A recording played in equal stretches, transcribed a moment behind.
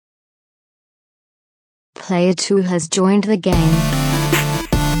Player 2 has joined the game.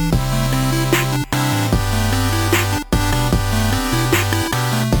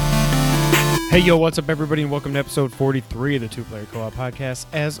 Hey, yo, what's up, everybody, and welcome to episode 43 of the Two Player Co-op Podcast.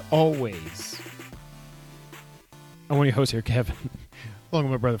 As always, I'm one of your hosts here, Kevin, along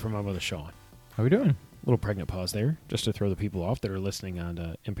with my brother from my mother, Sean. How we doing? Little pregnant pause there, just to throw the people off that are listening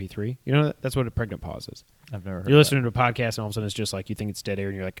on MP3. You know, that's what a pregnant pause is. I've never heard You're of listening to a podcast, and all of a sudden it's just like you think it's dead air,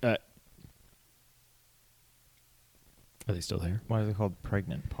 and you're like, are they still there? that. Why is it called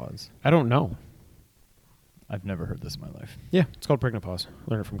pregnant pause? I don't know. I've never heard this in my life. Yeah, it's called pregnant pause.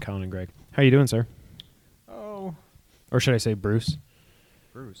 Learn it from Colin and Greg. How you doing, sir? Oh. Or should I say Bruce?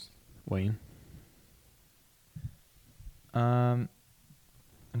 Bruce. Wayne? I'm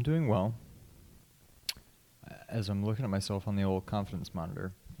doing well. As I'm looking at myself on the old confidence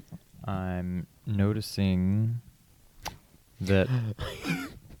monitor, I'm noticing that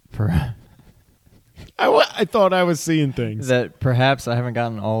I thought I was seeing things. that perhaps I haven't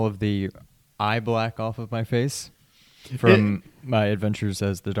gotten all of the eye black off of my face from my adventures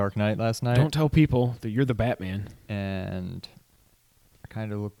as the Dark Knight last night. Don't tell people that you're the Batman. And I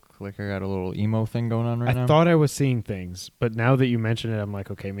kind of look like I got a little emo thing going on right now. I thought I was seeing things, but now that you mention it, I'm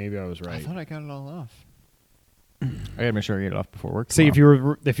like, okay, maybe I was right. I thought I got it all off. I gotta make sure I get it off before work. See,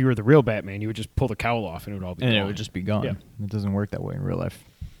 tomorrow. if you were the real Batman, you would just pull the cowl off and it would all be and gone. it would just be gone. Yeah. It doesn't work that way in real life.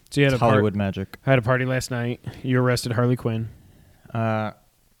 So you had It's a Hollywood magic. I had a party last night. You arrested Harley Quinn.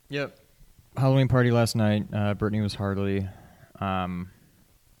 Yep. Halloween party last night. Brittany was Harley. Had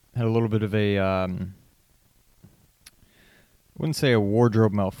a little bit of a wouldn't say a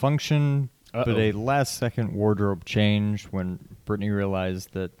wardrobe malfunction, but a last second wardrobe change when Brittany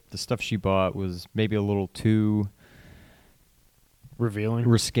realized that the stuff she bought was maybe a little too Revealing.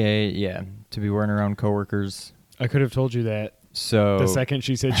 risque, to be wearing around coworkers. I could have told you that So the second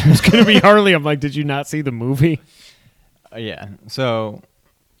she said she was going to be Harley. I'm like, did you not see the movie? So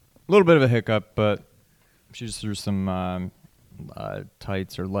a little bit of a hiccup, but she just threw some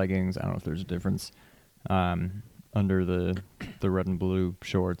tights or leggings. I don't know if there's a difference under the red and blue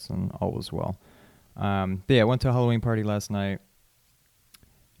shorts, and all was well. But yeah, I went to a Halloween party last night.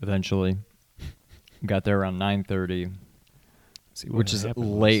 Eventually, got there around 9:30, which is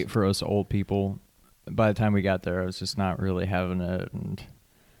late for us old people. By the time we got there, I was just not really having it, and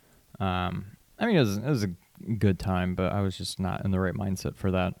I mean, it was a good time, but I was just not in the right mindset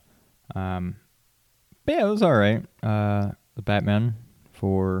for that. But yeah, it was all right. The Batman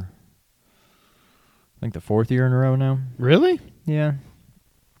for I think the 4th year in a row now. Really? Yeah.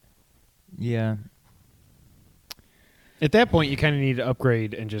 At that point, you kind of need to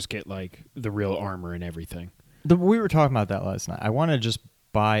upgrade and just get like the real armor and everything. We were talking about that last night. I want to just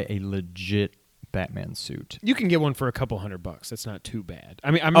buy a legit Batman suit. You can get one for a couple $100. That's not too bad.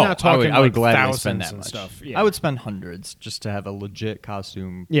 I mean, I'm not talking I would like gladly thousands spend that and much. stuff. Yeah. I would spend hundreds just to have a legit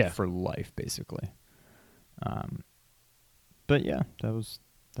costume for life, basically. But yeah, that was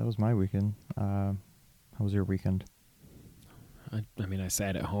my weekend. How was your weekend? I mean, I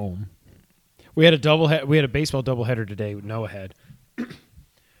sat at home. We had a baseball doubleheader today with Noah had.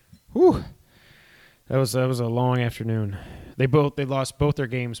 Whew. That was a long afternoon. They lost both their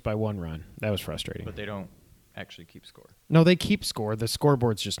games by 1 run. That was frustrating. But they don't actually keep score. No, they keep score. The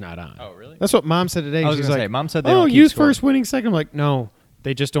scoreboard's just not on. Oh, really? That's what Mom said today. I was She's going to like, say, Mom said they don't keep use score. first winning second. I'm like, no,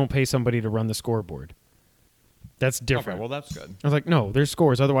 they just don't pay somebody to run the scoreboard. That's different. Okay, well, that's good. I was like, no, there's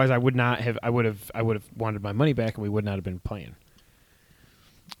scores. Otherwise, I would have wanted my money back, and we would not have been playing.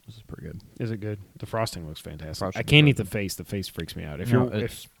 This is pretty good. Is it good? The frosting looks fantastic. Frosting I can't is eat the face. The face freaks me out.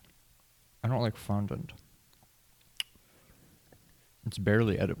 I don't like fondant. It's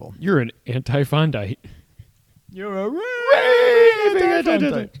barely edible. You're an anti-fondite. You're a raving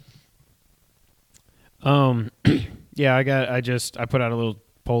anti-fondite. Yeah, I put out a little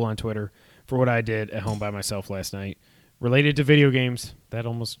poll on Twitter for what I did at home by myself last night, related to video games. That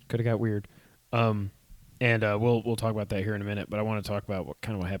almost could have got weird. And we'll talk about that here in a minute. But I want to talk about what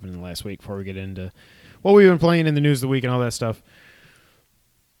happened in the last week before we get into what we've been playing in the news of the week and all that stuff.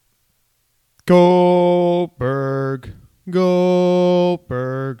 Goldberg.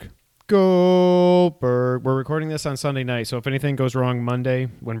 We're recording this on Sunday night, so if anything goes wrong Monday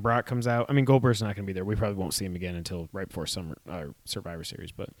when Brock comes out, I mean, Goldberg's not going to be there. We probably won't see him again until right before Survivor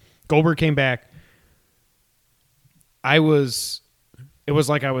Series. But Goldberg came back. It was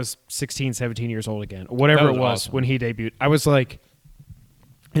like I was 16, 17 years old again, whatever it was awesome. when he debuted. I was like,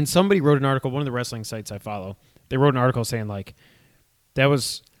 and somebody wrote an article, one of the wrestling sites I follow, they wrote an article saying like, that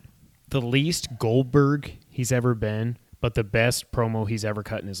was the least Goldberg he's ever been, but the best promo he's ever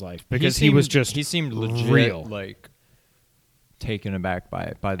cut in his life because he seemed legit, real. Like taken aback by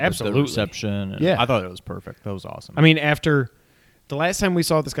it, by the Absolutely. reception. And Yeah. I thought it was perfect. That was awesome. I mean, after the last time we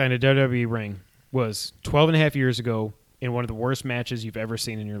saw this guy in a WWE ring was 12 and a half years ago in one of the worst matches you've ever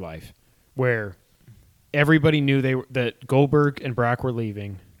seen in your life, where everybody knew that Goldberg and Brock were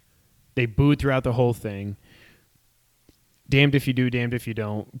leaving. They booed throughout the whole thing. Damned if you do, damned if you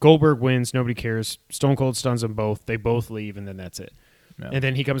don't. Goldberg wins. Nobody cares. Stone Cold stuns them both. They both leave, and then that's it. Yeah. And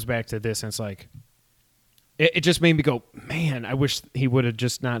then he comes back to this, and it's like, it just made me go, man, I wish he would have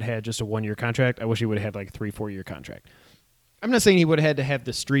just not had just a 1-year contract. I wish he would have had like a 3-4 year contract. I'm not saying he would have had to have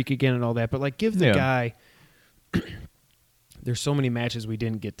the streak again and all that, but like give the guy, there's so many matches we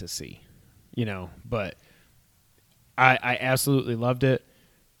didn't get to see, but I absolutely loved it.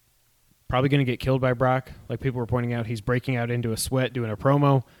 Probably going to get killed by Brock. Like people were pointing out, he's breaking out into a sweat doing a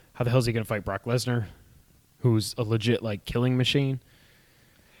promo. How the hell is he going to fight Brock Lesnar, who's a legit like killing machine?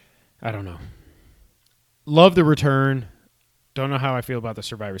 I don't know. Love the return. Don't know how I feel about the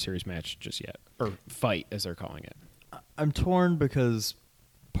Survivor Series match just yet, or fight as they're calling it. I'm torn because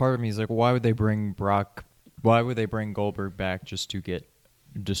part of me is like, why would they bring Brock? Why would they bring Goldberg back just to get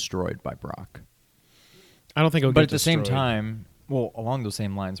destroyed by Brock? I don't think it'll But get at the same destroyed. time, well, along those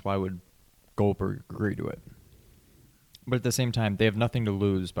same lines, why would Goldberg agree to it? But at the same time, they have nothing to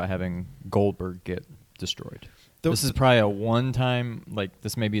lose by having Goldberg get destroyed. This is probably a one-time, like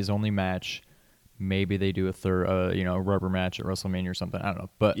this may be his only match. Maybe they do a third, rubber match at WrestleMania or something. I don't know,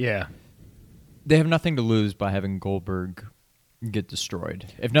 but Yeah. they have nothing to lose by having Goldberg get destroyed.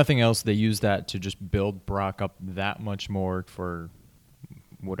 If nothing else, they use that to just build Brock up that much more for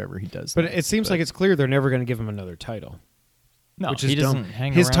whatever he does. But next. it seems like it's clear they're never going to give him another title. no, which is he doesn't dumb.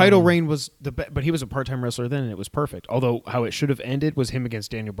 hang His around. title reign was but he was a part-time wrestler then, and it was perfect. Although how it should have ended was him against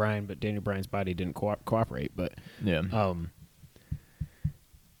Daniel Bryan, but Daniel Bryan's body didn't cooperate. But Yeah.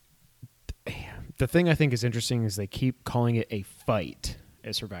 The thing I think is interesting is they keep calling it a fight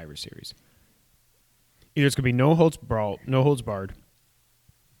at Survivor Series. Either it's going to be no holds barred,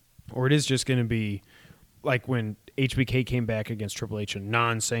 or it is just going to be like when HBK came back against Triple H, a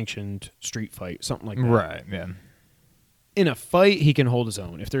non-sanctioned street fight, something like that. Right, yeah. In a fight, he can hold his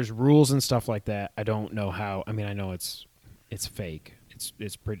own. If there's rules and stuff like that, I don't know how. I mean, I know it's fake.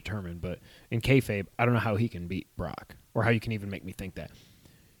 It's predetermined, but in kayfabe, I don't know how he can beat Brock, or how you can even make me think that.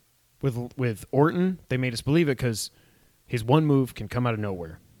 With Orton, they made us believe it because his one move can come out of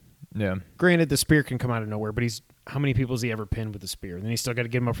nowhere. Yeah. Granted, the spear can come out of nowhere, but how many people has he ever pinned with the spear? And then he's still got to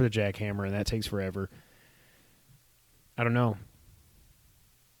get him up for the jackhammer, and that takes forever. I don't know.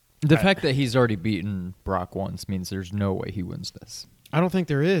 The fact that he's already beaten Brock once means there's no way he wins this. I don't think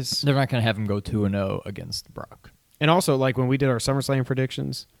there is. They're not going to have him go 2-0 against Brock. And also, like when we did our SummerSlam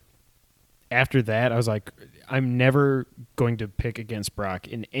predictions, after that, I was like, I'm never going to pick against Brock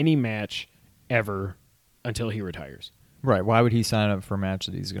in any match ever until he retires. Right. Why would he sign up for a match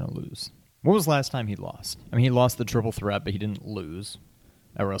that he's going to lose? When was the last time he lost? I mean, he lost the triple threat, but he didn't lose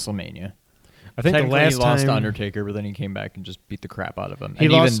at WrestleMania. I think the Technically, last he lost time to Undertaker, but then he came back and just beat the crap out of him. He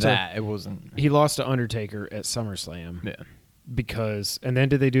And lost even to- that, it wasn't. he lost to Undertaker at SummerSlam. Yeah. Because, and then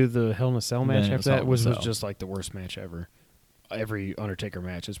did they do the Hell in a Cell match Then it was after that? Hell in a Was Cell. just like the worst match ever. Every Undertaker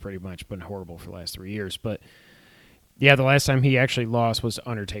match has pretty much been horrible for the last 3 years. But yeah, the last time he actually lost was to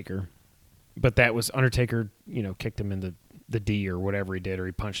Undertaker. But that was Undertaker, kicked him in the D or whatever he did, or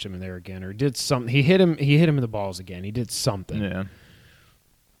he punched him in there again, or did something. He hit him in the balls again. He did something. Yeah.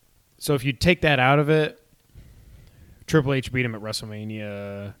 So if you take that out of it, Triple H beat him at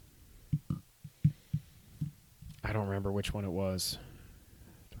WrestleMania. I don't remember which one it was.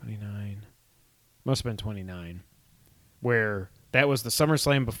 29. Must have been 29. Where that was the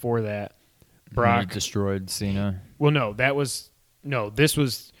SummerSlam before that. Brock He destroyed Cena. Well, this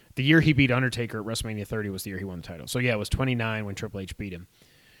was the year he beat Undertaker at WrestleMania 30 was the year he won the title. So yeah, it was 29 when Triple H beat him.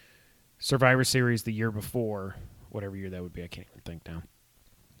 Survivor Series the year before, whatever year that would be, I can't even think now.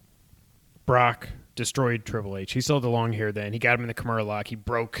 Brock destroyed Triple H. He still had the long hair then. He got him in the Kimura lock. He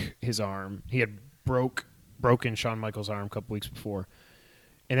broke his arm. He had broken Shawn Michaels' arm a couple weeks before.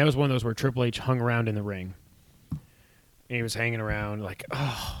 And that was one of those where Triple H hung around in the ring. And he was hanging around like,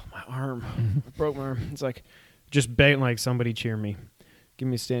 oh, my arm. I broke my arm. It's like, just begging like, somebody cheer me. Give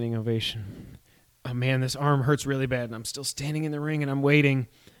me a standing ovation. Oh, man, this arm hurts really bad. And I'm still standing in the ring, and I'm waiting.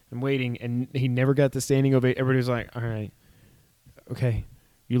 And he never got the standing ovation. Everybody was like, all right, okay,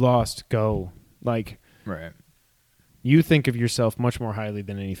 you lost. Go. Like, Right. you think of yourself much more highly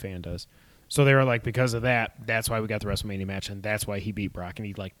than any fan does. So they were like, because of that, that's why we got the WrestleMania match, and that's why he beat Brock, and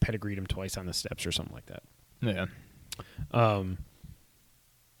he like pedigreed him twice on the steps or something like that. Yeah.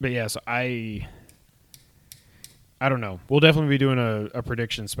 But yeah, so I don't know. We'll definitely be doing a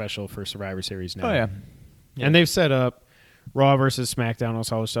prediction special for Survivor Series now. Oh, yeah. And they've set up Raw versus SmackDown, all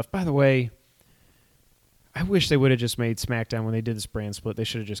this other stuff. By the way, I wish they would have just made SmackDown when they did this brand split. They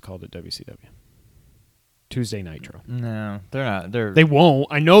should have just called it WCW. Tuesday Nitro. No, they're not. They won't.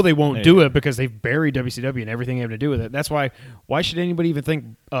 I know they won't do Yeah. it because they've buried WCW and everything having to do with it. That's why. Why should anybody even think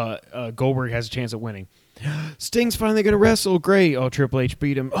Goldberg has a chance at winning? Sting's finally going to wrestle. Great. Oh, Triple H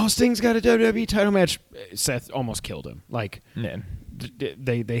beat him. Oh, Sting's got a WWE title match. Seth almost killed him. Like, Yeah.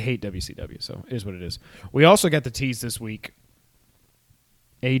 they hate WCW, so it is what it is. We also got the tease this week.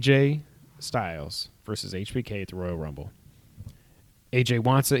 AJ Styles versus HBK at the Royal Rumble. AJ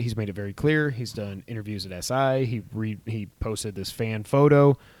wants it. He's made it very clear. He's done interviews at SI. He posted this fan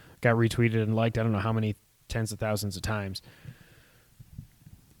photo, got retweeted and liked I don't know how many tens of thousands of times.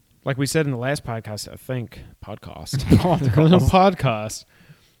 Like we said in the last podcast, I think podcast.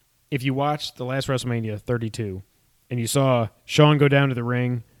 If you watched the last WrestleMania 32 and you saw Shawn go down to the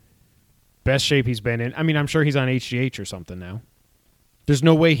ring, best shape he's been in. I mean, I'm sure he's on HGH or something now. There's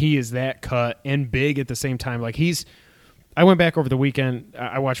no way he is that cut and big at the same time. Like I went back over the weekend.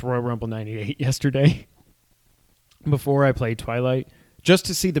 I watched Royal Rumble 98 yesterday before I played Twilight just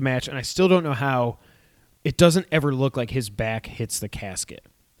to see the match, and I still don't know how it doesn't ever look like his back hits the casket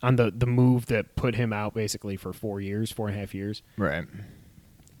on the move that put him out basically for 4.5 years. Right.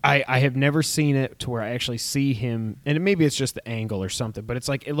 I have never seen it to where I actually see him, and maybe it's just the angle or something, but it's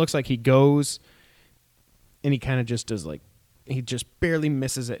like it looks like he goes and he kind of just does like he just barely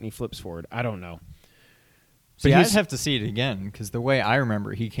misses it and he flips forward. I don't know. But I'd have to see it again because the way I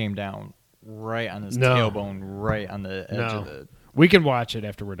remember, he came down right on his tailbone, right on the edge of the. We can watch it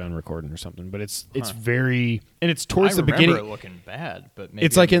after we're done recording or something, but it's very and it's towards the beginning. I remember it looking bad, but maybe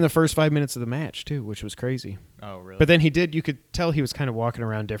it's like in the first 5 minutes of the match too, which was crazy. Oh, really? But then you could tell he was kind of walking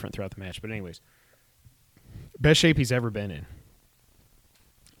around different throughout the match. But anyways, best shape he's ever been in.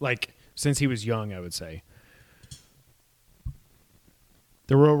 Like since he was young, I would say.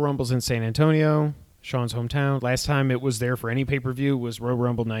 The Royal Rumble's in San Antonio, Shawn's hometown. Last time it was there for any pay-per-view was Royal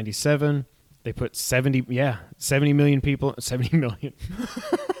Rumble 97. They put 70 million people, 70 million.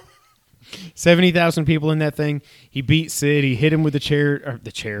 70,000 people in that thing. He beat Sid. He hit him with the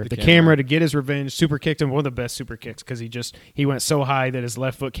camera to get his revenge. Super kicked him. One of the best super kicks because he went so high that his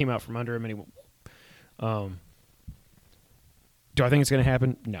left foot came out from under him. And do I think it's going to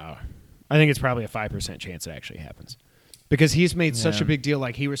happen? No. I think it's probably a 5% chance it actually happens. Because he's made such a big deal.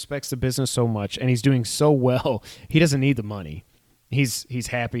 Like, he respects the business so much, and he's doing so well. He doesn't need the money. He's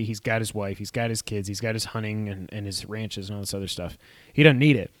happy. He's got his wife. He's got his kids. He's got his hunting and his ranches and all this other stuff. He doesn't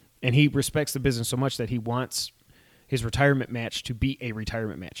need it. And he respects the business so much that he wants his retirement match to be a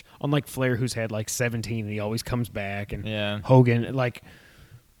retirement match. Unlike Flair, who's had like 17, and he always comes back. And Hogan, like,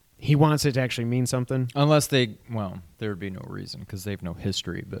 he wants it to actually mean something. Unless there would be no reason because they have no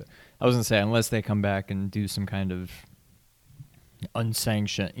history. But I was going to say, unless they come back and do some kind of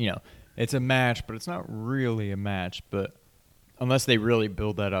unsanctioned, it's a match, but it's not really a match. But unless they really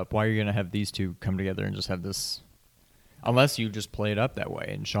build that up, why are you going to have these two come together and just have this? Unless you just play it up that way,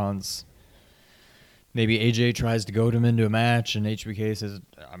 and Shawn's maybe AJ tries to goad him into a match, and HBK says,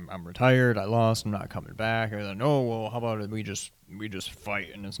 "I'm retired. I lost. I'm not coming back." Or then, "Oh well, how about it? We just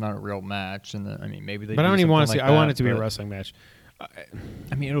fight, and it's not a real match." And then, maybe they. But I don't even want to see. I want it to be a wrestling match.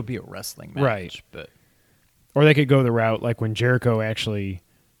 It'll be a wrestling match, right? But or they could go the route like when Jericho actually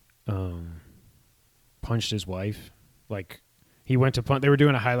punched his wife, like. He went to punch. They were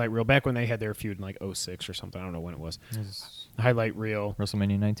doing a highlight reel back when they had their feud in like 06 or something. I don't know when it was. Highlight reel.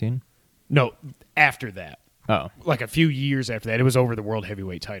 WrestleMania 19? No, after that. Oh. Like a few years after that. It was over the World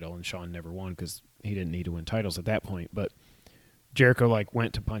Heavyweight title, and Shawn never won because he didn't need to win titles at that point. But Jericho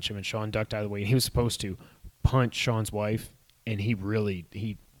went to punch him, and Shawn ducked out of the way. And he was supposed to punch Shawn's wife, and he really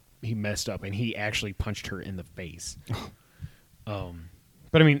he messed up, and he actually punched her in the face.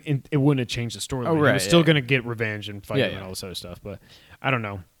 But, it wouldn't have changed the story. Oh, right, he was still going to get revenge and fight him and all this other stuff. But I don't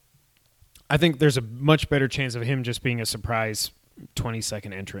know. I think there's a much better chance of him just being a surprise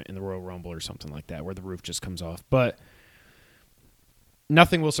 20-second entrant in the Royal Rumble or something like that where the roof just comes off. But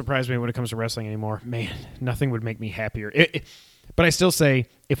nothing will surprise me when it comes to wrestling anymore. Man, nothing would make me happier. But I still say,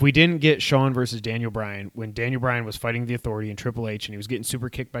 if we didn't get Shawn versus Daniel Bryan, when Daniel Bryan was fighting the Authority and Triple H and he was getting super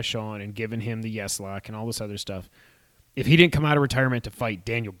kicked by Shawn and giving him the yes lock and all this other stuff, if he didn't come out of retirement to fight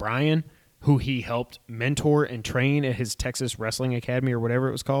Daniel Bryan, who he helped mentor and train at his Texas Wrestling Academy or whatever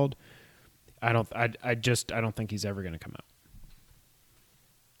it was called, I don't think he's ever going to come out.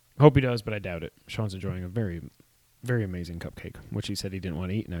 Hope he does, but I doubt it. Shawn's enjoying a very, very amazing cupcake, which he said he didn't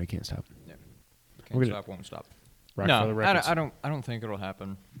want to eat. Now he can't stop. Yeah, won't stop. Rockefeller Records. I don't think it'll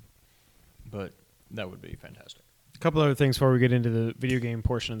happen, but that would be fantastic. A couple other things before we get into the video game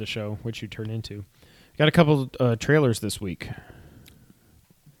portion of the show, which you turn into. Got a couple trailers this week.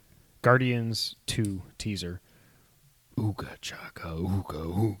 Guardians 2 teaser. Ooga chaka, ooga,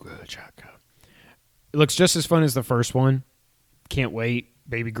 ooga chaka. It looks just as fun as the first one. Can't wait.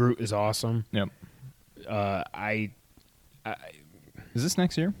 Baby Groot is awesome. Yep. Is this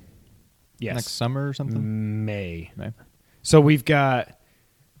next year? Yes. Next summer or something? May. So we've got.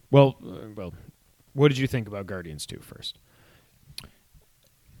 Well. What did you think about Guardians 2 first?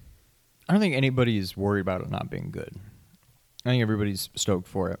 I don't think anybody's worried about it not being good. I think everybody's stoked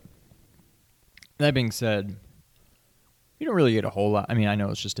for it. That being said, you don't really get a whole lot. I mean, I know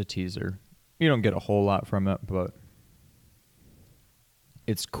it's just a teaser. You don't get a whole lot from it, but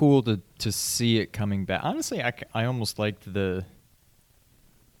it's cool to see it coming back. Honestly, I almost liked the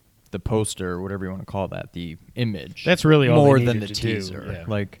poster, or whatever you want to call that, the image. That's really all more they than the needed to do, teaser. yeah.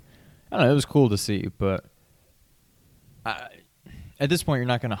 Like, I don't know, it was cool to see, but at this point, you're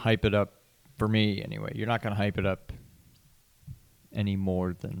not going to hype it up. For me, anyway, you're not going to hype it up any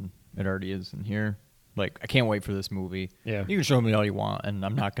more than it already is in here. Like, I can't wait for this movie. Yeah. You can show me all you want, and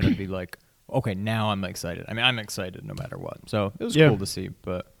I'm not going to be like, okay, now I'm excited. I mean, I'm excited no matter what. So it was cool to see,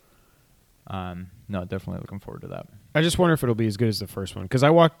 but no, definitely looking forward to that. I just wonder if it'll be as good as the first one. Because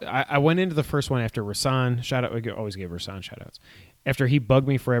I went into the first one after Rasan. Shout out. We always give Rasan shout outs. After he bugged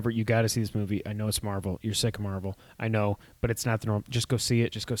me forever, you got to see this movie. I know it's Marvel. You're sick of Marvel. I know, but it's not the norm. Just go see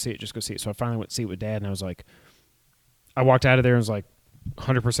it. Just go see it. Just go see it. So I finally went to see it with Dad, and I was like, I walked out of there and was like,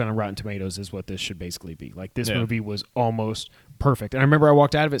 100% on Rotten Tomatoes is what this should basically be. Like, this movie was almost perfect. And I remember I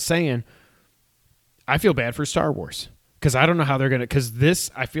walked out of it saying, I feel bad for Star Wars. Because I don't know how they're going to... Because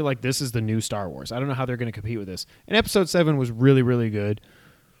this, I feel like this is the new Star Wars. I don't know how they're going to compete with this. And Episode 7 was really, really good.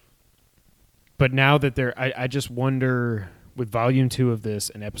 But now that they're... I just wonder, with Volume 2 of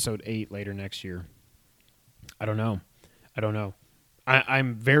this and Episode 8 later next year, I don't know.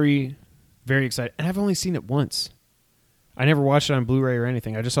 I'm very, very excited. And I've only seen it once. I never watched it on Blu-ray or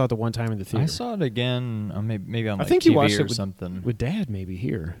anything. I just saw it the one time in the theater. I saw it again, maybe on I think TV you watched or it with, something. with Dad maybe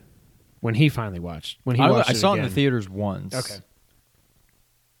here. When he finally watched. I saw it in the theaters once. Okay.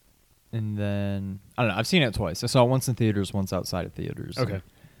 And then, I don't know, I've seen it twice. I saw it once in theaters, once outside of theaters. Okay.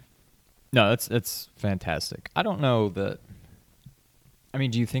 No, it's fantastic. I don't know that... I mean,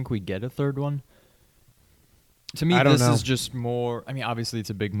 do you think we get a third one? To me, this is just more... I mean, obviously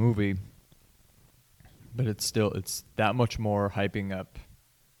it's a big movie, but it's that much more hyping up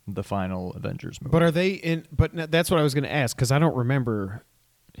the final Avengers movie. But are they in... But that's what I was going to ask, because I don't remember...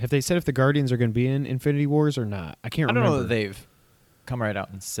 Have they said if the Guardians are going to be in Infinity Wars or not? I can't remember. I don't know that they've come right out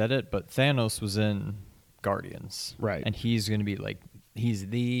and said it, but Thanos was in Guardians. Right. And he's going to be like... He's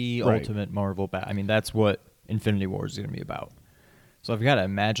the ultimate Marvel bat. I mean, that's what Infinity Wars is going to be about. So I've got to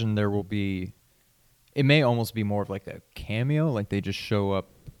imagine there will be... It may almost be more of like a cameo, like they just show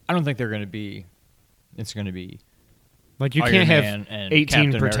up. I don't think they're going to be... It's going to be... Like, you Iron can't Man have and 18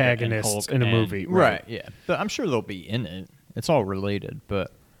 Captain America protagonists and in a Hulk movie. Right, yeah. But I'm sure they'll be in it. It's all related,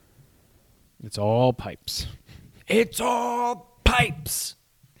 but... It's all pipes. It's all pipes!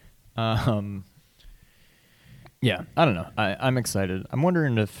 Yeah, I don't know. I'm excited. I'm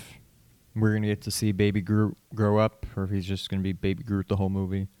wondering if we're going to get to see Baby Groot grow up, or if he's just going to be Baby Groot the whole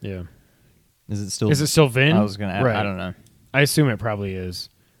movie. Yeah. Is it still Vin? I was going to... I don't know. I assume it probably is.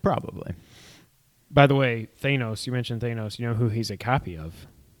 Probably. By the way, Thanos, you mentioned Thanos. You know who he's a copy of?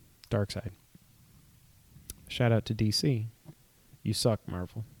 Darkseid. Shout out to DC. You suck,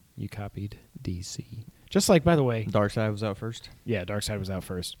 Marvel. You copied DC. Just like, by the way... Darkseid was out first? Yeah, Darkseid was out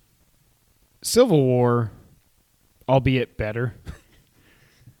first. Civil War, albeit better,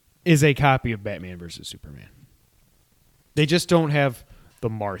 is a copy of Batman versus Superman. They just don't have the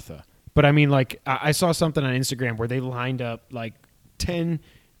Martha. But I mean, like, I saw something on Instagram where they lined up like 10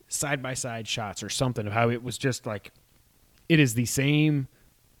 side-by-side shots or something of how it was just like, it is the same.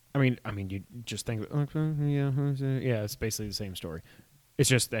 I mean, you just think, yeah, it's basically the same story. It's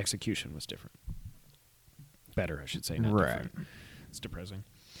just the execution was different. Better, I should say, not different. It's depressing.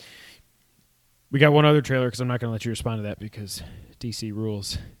 We got one other trailer because I'm not going to let you respond to that because DC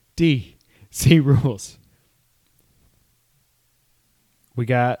rules. DC rules. We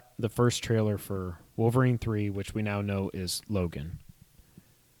got the first trailer for Wolverine 3, which we now know is Logan.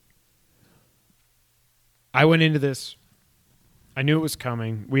 I went into this. I knew it was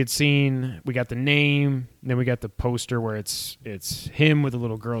coming. We got the name, then we got the poster where it's him with a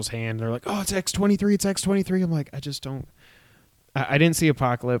little girl's hand. They're like, oh, it's X-23, it's X-23. I'm like, I just don't. I didn't see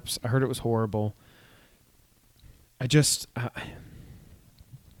Apocalypse. I heard it was horrible. And it's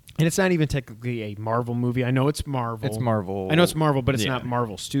not even technically a Marvel movie. I know it's Marvel. It's Marvel. I know it's Marvel, but it's not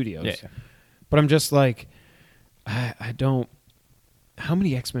Marvel Studios. Yeah. But I'm just like, I don't. How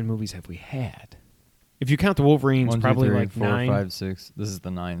many X-Men movies have we had? If you count the Wolverines, 1, 2, probably 3, like 4, 9. 5, 6. This is the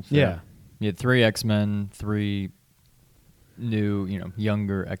 9th. Yeah. You had 3 X-Men, 3 new,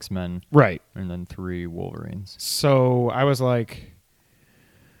 younger X-Men, Right. and then 3 Wolverines. So I was like,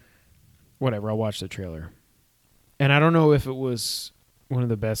 whatever, I'll watch the trailer. And I don't know if it was one of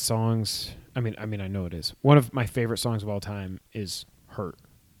the best songs. I mean, I know it is. One of my favorite songs of all time is Hurt,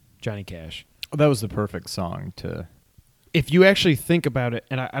 Johnny Cash. That was the perfect song to... If you actually think about it,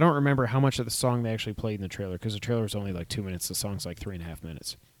 and I don't remember how much of the song they actually played in the trailer, because the trailer was only like 2 minutes. The song's like 3.5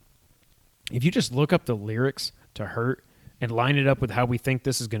 minutes. If you just look up the lyrics to Hurt and line it up with how we think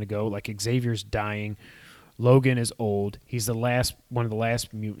this is going to go, like Xavier's dying, Logan is old, he's one of the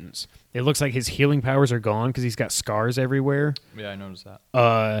last mutants. It looks like his healing powers are gone because he's got scars everywhere. Yeah, I noticed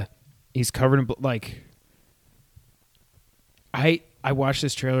that. He's covered in like. I watched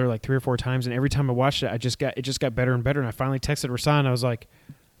this trailer like 3 or 4 times, and every time I watched it, it just got better and better. And I finally texted Rasan, and I was like,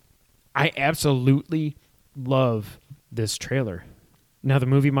 I absolutely love this trailer. Now the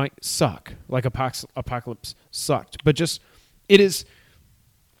movie might suck, like Apocalypse sucked, but it is.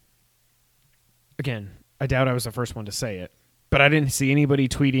 Again, I doubt I was the first one to say it, but I didn't see anybody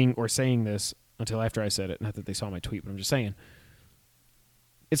tweeting or saying this until after I said it. Not that they saw my tweet, but I'm just saying.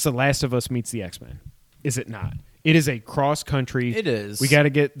 It's The Last of Us meets the X-Men. Is it not? It is a cross-country. It is. We got to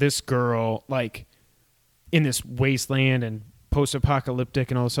get this girl like in this wasteland and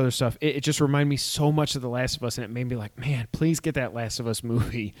post-apocalyptic and all this other stuff. It just reminded me so much of The Last of Us, and it made me like, man, please get that Last of Us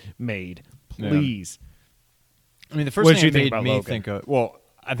movie made. Please. Yeah. I mean, the first What did thing you it think made about me Logan? think of... Well,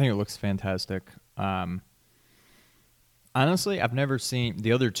 I think it looks fantastic. Honestly, I've never seen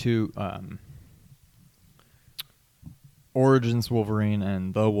the other 2... Origins Wolverine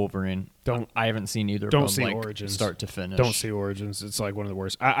and The Wolverine. I haven't seen either of them. Don't see like, Origins. Start to finish. Don't see Origins. It's like one of the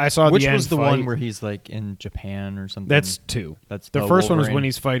worst. I saw Which the end was the fight. one where he's like in Japan or something? That's 2. That's the first one was Wolverine. when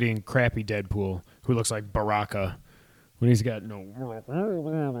he's fighting crappy Deadpool, who looks like Baraka, when he's got no. Right.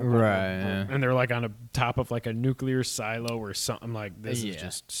 Yeah. And they're like on a top of like a nuclear silo or something. I'm like, this is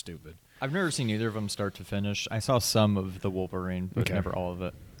just stupid. I've never seen either of them start to finish. I saw some of the Wolverine, but Okay. never all of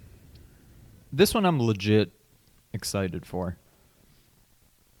it. This one I'm legit excited for.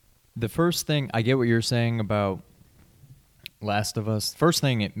 The first thing, I get what you're saying about Last of Us. First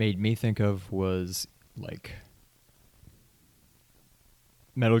thing it made me think of was like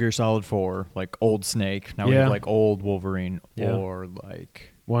Metal Gear Solid 4, like old Snake. Now we Yeah. have like old Wolverine, Yeah. or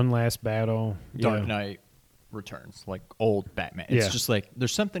like One last battle. Dark Yeah. Knight Returns, like old Batman. It's Yeah. just like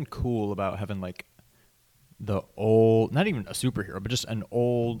there's something cool about having like the old, not even a superhero, but just an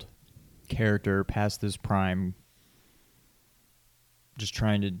old character past his prime, just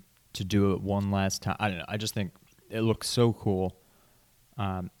trying to do it one last time. I don't know. I just think it looks so cool.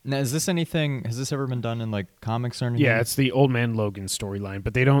 Now, has this ever been done in like comics or anything? Yeah, it's the Old Man Logan storyline,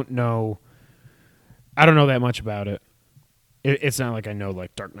 but they don't know. I don't know that much about it. It's not like I know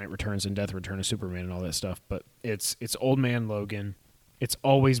like Dark Knight Returns and Death Return of Superman and all that stuff, but it's Old Man Logan. It's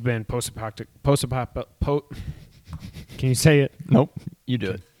always been post-apocalyptic. Can you say it? Nope. You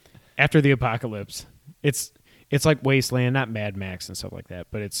do it. After the apocalypse. It's like Wasteland, not Mad Max and stuff like that,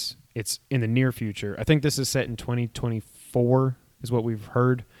 but it's in the near future. I think this is set in 2024 is what we've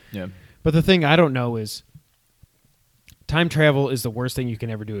heard. Yeah. But the thing I don't know is time travel is the worst thing you can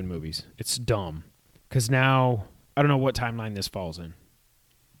ever do in movies. It's dumb. Because now, I don't know what timeline this falls in.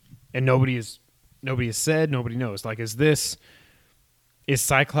 And nobody has said, nobody knows. Like, are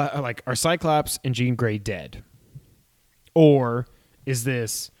Cyclops and Jean Grey dead? Or is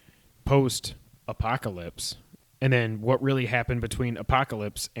this post-apocalypse? And then what really happened between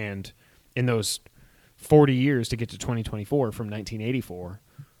Apocalypse and in those 40 years to get to 2024 from 1984,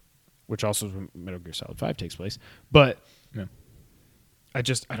 which also is when Metal Gear Solid 5 takes place. But Yeah. I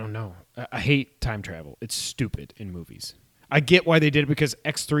don't know. I hate time travel. It's stupid in movies. I get why they did it because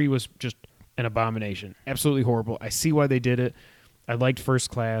X3 was just an abomination. Absolutely horrible. I see why they did it. I liked First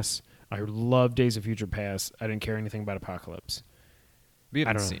Class. I love Days of Future Past. I didn't care anything about Apocalypse. We I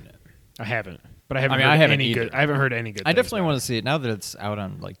haven't don't seen it. I haven't. But I haven't I heard haven't any either. good. I haven't heard any good. I things definitely about want it. to see it now that it's out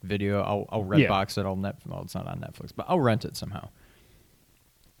on like video. I'll Redbox it. I'll Well, it's not on Netflix, but I'll rent it somehow.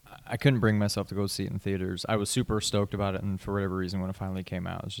 I couldn't bring myself to go see it in theaters. I was super stoked about it, and for whatever reason, when it finally came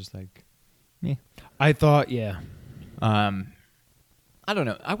out, it was just like, yeah. I thought, yeah. I don't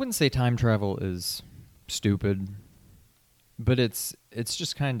know. I wouldn't say time travel is stupid, but it's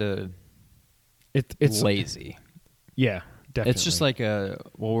just kind of It's lazy. Yeah, definitely. It's just like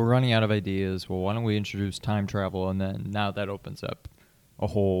we're running out of ideas. Well, why don't we introduce time travel, and then now that opens up a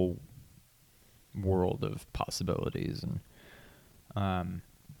whole world of possibilities, and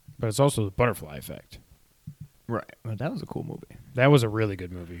But it's also the butterfly effect. right. Well, that was a cool movie. That was a really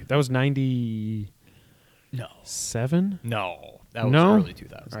good movie. That was 90. No. 7? No. That was No? early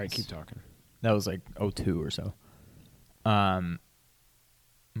 2000s. All right, keep talking. That was like 02 or so.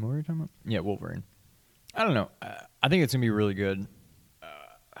 What were we talking about? Yeah, Wolverine. I don't know. I think it's going to be really good.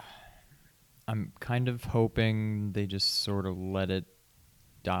 I'm kind of hoping they just sort of let it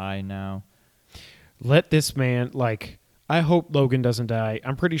die now. Let this man, like, I hope Logan doesn't die.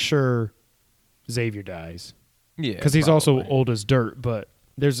 I'm pretty sure Xavier dies. Yeah. Because he's also probably. old as dirt, but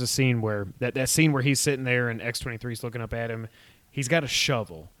there's a scene where, that scene where he's sitting there and X-23's looking up at him. He's got a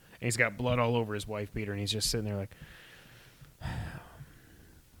shovel, and he's got blood all over his wife beater, and he's just sitting there like,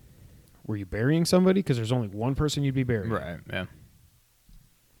 were you burying somebody? Because there's only one person you'd be burying. Right, yeah.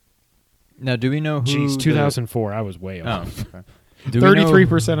 Now, do we know who... Jeez, 2004, I was way Oh, off. okay. Do we know-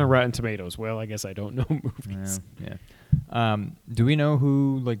 33% on Rotten Tomatoes. Well, I guess I don't know movies. Yeah. Do we know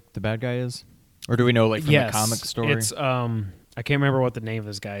who, like, the bad guy is? Or do we know, like, from the comic story? It's, I can't remember what the name of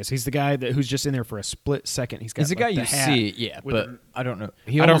this guy is. He's the guy who's just in there for a split second. He's got He's the guy like, the you hat see, yeah, with but the- I don't know.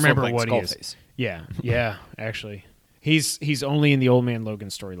 I don't almost remember looked like what he is. Skullface. Yeah, actually. He's only in the Old Man Logan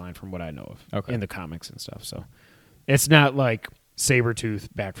storyline from what I know of. Okay. In the comics and stuff. So it's not like Sabretooth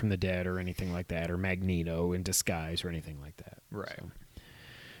back from the dead or anything like that, or Magneto in disguise or anything like that. Right. So,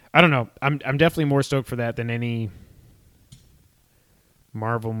 I don't know. I'm definitely more stoked for that than any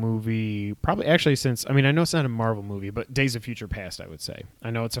Marvel movie. Probably actually since I know it's not a Marvel movie, but Days of Future Past, I would say. I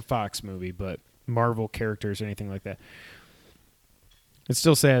know it's a Fox movie, but Marvel characters or anything like that. It's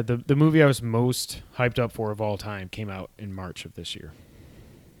still sad. The movie I was most hyped up for of all time came out in March of this year.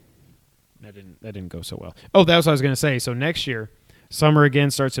 That didn't go so well. Oh, that was what I was going to say. So next year, summer again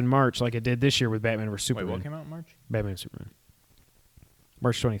starts in March, like it did this year with Batman vs Superman. Wait, what came out in March? Batman vs Superman.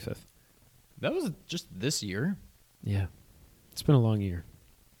 March 25th. That was just this year? Yeah, it's been a long year.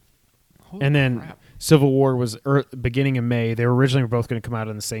 Holy And then crap. Civil War was beginning of May. They were originally both going to come out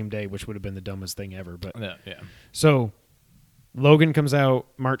on the same day, which would have been the dumbest thing ever. But Yeah. so Logan comes out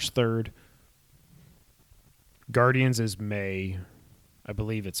March 3rd. Guardians is May. I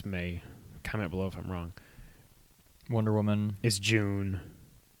believe it's May. Comment below if I'm wrong. Wonder Woman. Is June.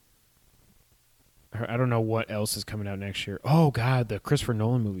 I don't know what else is coming out next year. Oh, God, the Christopher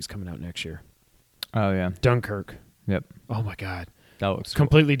Nolan movie's coming out next year. Oh, yeah. Dunkirk. Yep. Oh, my God. That looks cool.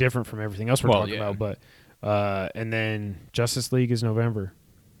 Completely different from everything else we're talking yeah. about. But and then Justice League is November.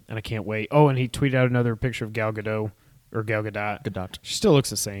 And I can't wait. Oh, and he tweeted out another picture of Gal Gadot. Or Gal Gadot. Gadot. She still looks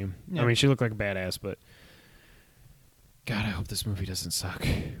the same. Yeah. I mean, she looked like a badass, but God, I hope this movie doesn't suck.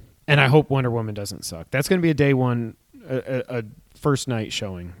 And I hope Wonder Woman doesn't suck. That's going to be a day one, a first night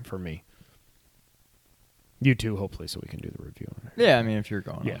showing for me. You too, hopefully, so we can do the review on it. Yeah, I mean, if you're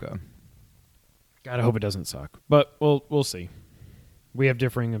going, Yeah. I'll go. God, I hope it doesn't suck. But we'll see. We have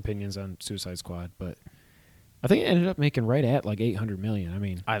differing opinions on Suicide Squad, but I think it ended up making right at like $800 million. I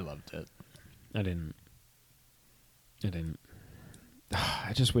mean, I loved it. I didn't.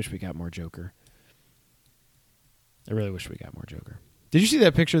 I just wish we got more Joker. I really wish we got more Joker. Did you see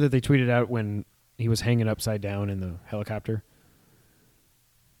that picture that they tweeted out when he was hanging upside down in the helicopter?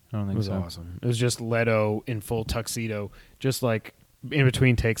 I don't It think was so. awesome. It was just Leto in full tuxedo, just like in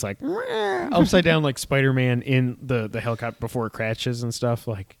between takes, like upside down like Spider-Man in the helicopter before it crashes and stuff.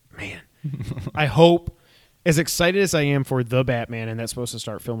 Like, man, I hope, as excited as I am for The Batman, and that's supposed to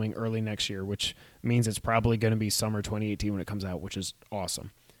start filming early next year, which means it's probably going to be summer 2018 when it comes out, which is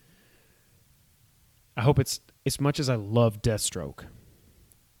awesome. I hope it's as much as I love Deathstroke.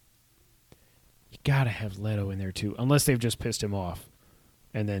 You got to have Leto in there too, unless they've just pissed him off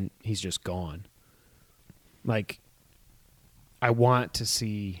and then he's just gone. Like, I want to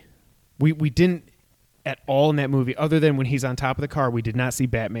see... We didn't at all in that movie, other than when he's on top of the car, we did not see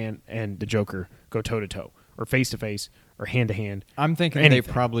Batman and the Joker go toe-to-toe or face-to-face or hand-to-hand. I'm thinking Anything.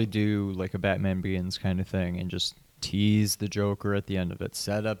 they probably do like a Batman Begins kind of thing and just tease the Joker at the end of it.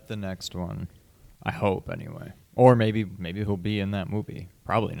 Set up the next one. I hope, anyway. Or maybe he'll be in that movie.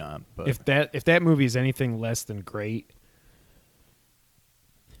 Probably not. But If that movie is anything less than great,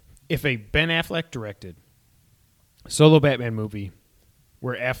 if a Ben Affleck directed solo Batman movie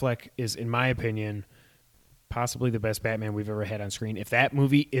where Affleck is, in my opinion, possibly the best Batman we've ever had on screen, if that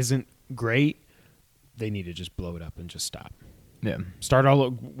movie isn't great, they need to just blow it up and just stop. yeah,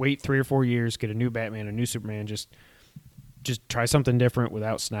 Wait 3 or 4 years, get a new Batman, a new Superman, just try something different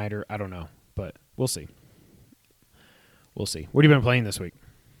without Snyder. I don't know, but we'll see. We'll see. What have you been playing this week?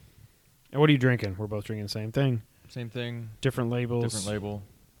 And what are you drinking? We're both drinking the same thing. same thing. Different labels. Different label.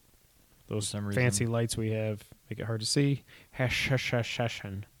 Those for some reason. fancy lights we have make it hard to see. Hash. I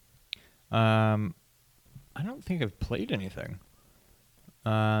don't think I've played anything.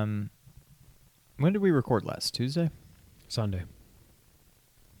 When did we record last? Tuesday? Sunday.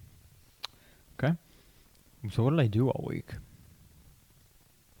 Okay. So what did I do all week?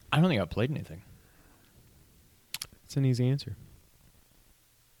 I don't think I played anything. It's an easy answer.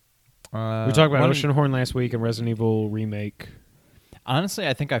 We We talked about Oceanhorn last week and Resident Evil Remake. Honestly,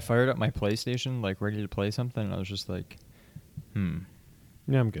 I think I fired up my PlayStation, like ready to play something, and I was just like,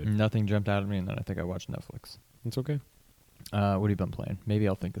 Yeah, I'm good. nothing jumped out at me, and then I think I watched Netflix. It's okay. What have you been playing? Maybe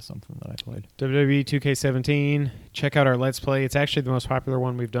I'll think of something that I played. WWE 2K17. Check out our Let's Play. It's actually the most popular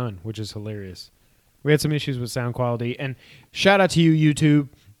one we've done, which is hilarious. We had some issues with sound quality. And shout out to you, YouTube.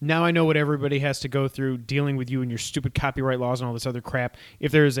 Now I know what everybody has to go through dealing with you and your stupid copyright laws and all this other crap.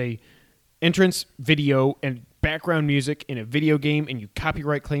 If there is a entrance video and background music in a video game and you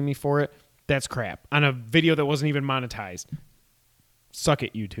copyright claim me for it, that's crap. On a video that wasn't even monetized. Suck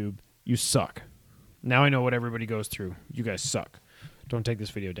it, YouTube. You suck. Now I know what everybody goes through. You guys suck. Don't take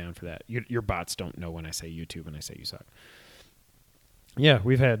this video down for that. Your bots don't know when I say YouTube and I say you suck. Yeah,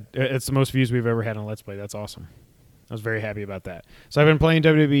 it's the most views we've ever had on Let's Play. That's awesome. I was very happy about that. So I've been playing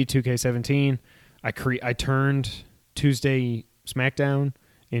WWE 2K17. I turned Tuesday SmackDown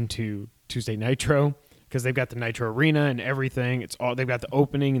into Tuesday Nitro because they've got the Nitro Arena and everything. They've got the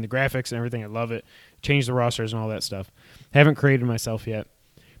opening and the graphics and everything. I love it. Changed the rosters and all that stuff. Haven't created myself yet.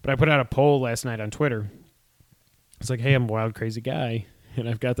 But I put out a poll last night on Twitter. It's like, hey, I'm a wild, crazy guy, and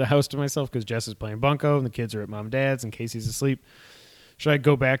I've got the house to myself because Jess is playing Bunko, and the kids are at mom and dad's, and Casey's asleep. Should I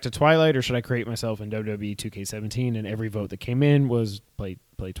go back to Twilight, or should I create myself in WWE 2K17? And every vote that came in was play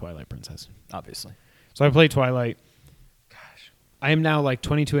Twilight Princess. Obviously. So I played Twilight. Gosh. I am now like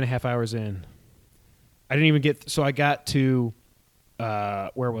 22 and a half hours in. I didn't even get... So I got to...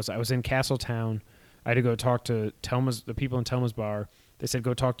 where was I? I was in Castletown. I had to go talk to the people in Telma's bar. They said,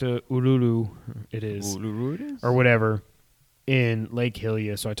 go talk to Ululu, it is, or whatever, in Lake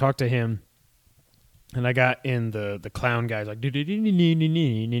Hillier. So I talked to him, and I got in the clown guy's like, and he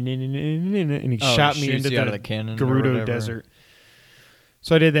shot me into the cannon Gerudo Desert.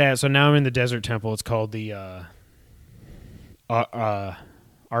 So I did that. So now I'm in the Desert Temple. It's called the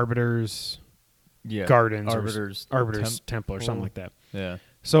Arbiter's Gardens. Arbiter's Temple or something like that. Yeah.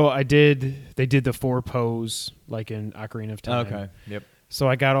 So they did the 4 pose like in Ocarina of Time. Okay, yep. So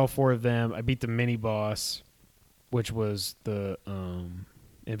I got all 4 of them. I beat the mini boss, which was the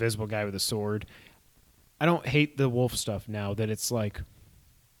invisible guy with a sword. I don't hate the wolf stuff now that it's like,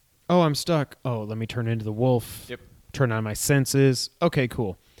 oh, I'm stuck. Oh, let me turn into the wolf. Yep. Turn on my senses. Okay,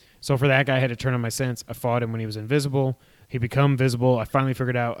 cool. So for that guy, I had to turn on my sense. I fought him when he was invisible. He become visible. I finally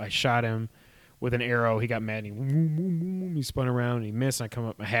figured out. I shot him with an arrow. He got mad, and he spun around, and he missed, and I come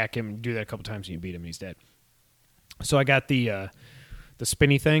up and hack him, and do that a couple times, and you beat him, and he's dead. So I got the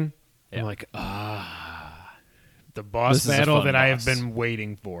spinny thing. Yeah. I'm like, the boss battle that I have been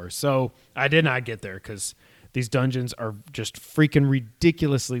waiting for. So I did not get there, because these dungeons are just freaking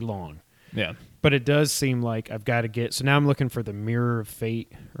ridiculously long. Yeah. But it does seem like I've got to get... So now I'm looking for the Mirror of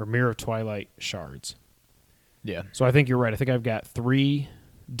Fate, or Mirror of Twilight shards. Yeah. So I think you're right. I think I've got 3...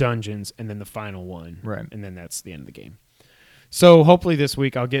 dungeons and then the final one, right? And then that's the end of the game. So hopefully this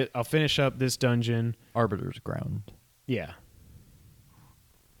week I'll finish up this dungeon, Arbiter's Ground. Yeah,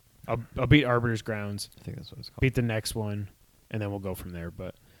 I'll beat Arbiter's Grounds. I think that's what it's called. Beat the next one, and then we'll go from there.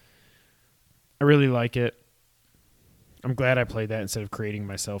 But I really like it. I'm glad I played that instead of creating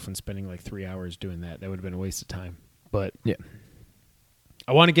myself and spending like 3 hours doing that. That would have been a waste of time. But yeah,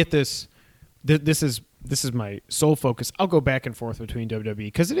 I want to get this. This is my sole focus. I'll go back and forth between WWE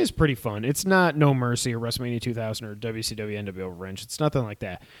because it is pretty fun. It's not No Mercy or WrestleMania 2000 or WCW NWO Revenge. It's nothing like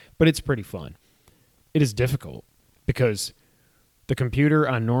that, but it's pretty fun. It is difficult because the computer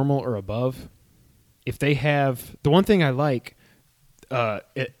on normal or above, if they have... The one thing I like,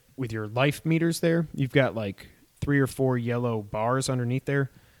 with your life meters there, you've got like 3 or 4 yellow bars underneath there.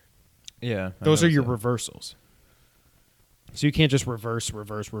 Yeah. Those are your reversals. So you can't just reverse. Okay,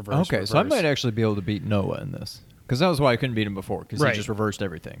 reverse. so I might actually be able to beat Noah in this. Because that was why I couldn't beat him before, because Right. he just reversed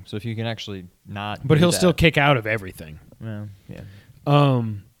everything. So if you can actually not... But do he'll that- still kick out of everything. Well, yeah.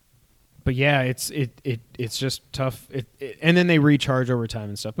 But yeah, it's just tough. And then they recharge over time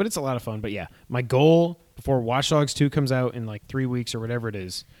and stuff. But it's a lot of fun. But yeah, my goal before Watch Dogs 2 comes out in like 3 weeks or whatever it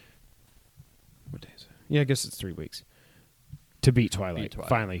is. What day is it? Yeah, I guess it's 3 weeks. To beat Twilight.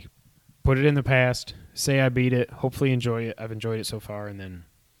 Finally. Put it in the past. Say I beat it. Hopefully enjoy it. I've enjoyed it so far. And then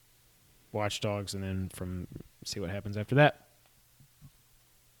Watch Dogs. And then see what happens after that.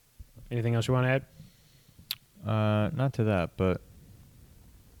 Anything else you want to add? Not to that, but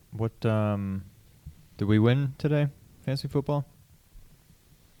what did we win today? Fantasy football?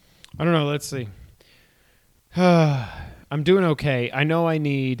 I don't know. Let's see. I'm doing okay. I know I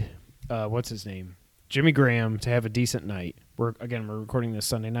need what's his name? Jimmy Graham to have a decent night. We're recording this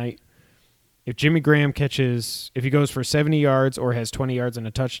Sunday night. If Jimmy Graham if he goes for 70 yards or has 20 yards and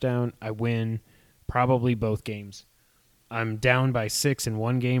a touchdown, I win probably both games. I'm down by 6 in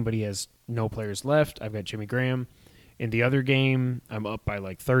one game, but he has no players left. I've got Jimmy Graham. In the other game, I'm up by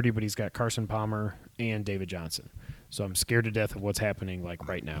like 30, but he's got Carson Palmer and David Johnson. So I'm scared to death of what's happening like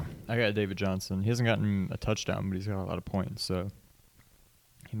right now. I got David Johnson. He hasn't gotten a touchdown, but he's got a lot of points, so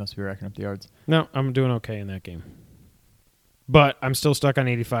he must be racking up the yards. No, I'm doing okay in that game. But I'm still stuck on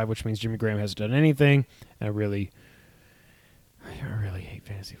 85, which means Jimmy Graham hasn't done anything. And I really hate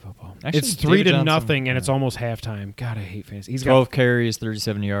fantasy football. Actually, it's 3 David to Johnson, nothing, and yeah. it's almost halftime. God, I hate fantasy. He's 12 got carries,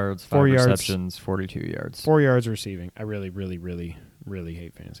 37 yards, 5 4 yards. receptions, 42 yards. 4 yards receiving. I really, really, really, really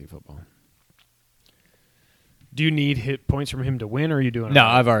hate fantasy football. Do you need hit points from him to win, or are you doing? No,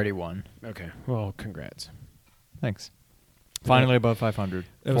 I've already won. Okay. Well, congrats. Thanks. Finally above 500.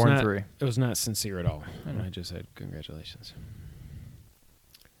 4 and 3. It was not sincere at all. I know. I just said congratulations.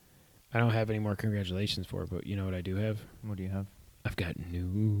 I don't have any more congratulations for it, but you know what I do have? What do you have? I've got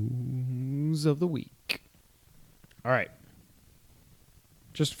news of the week. All right.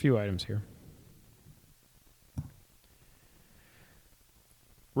 Just a few items here.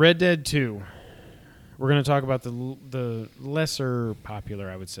 Red Dead 2. We're going to talk about the lesser popular,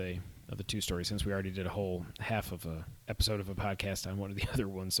 I would say, of the two stories, since we already did a whole half of a episode of a podcast on one of the other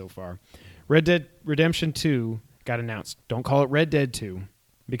ones so far. Red Dead Redemption 2 got announced. Don't call it Red Dead 2,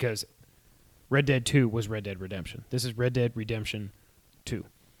 because Red Dead 2 was Red Dead Redemption. This is Red Dead Redemption 2.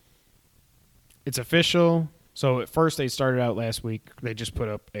 It's official. So at first they started out last week, they just put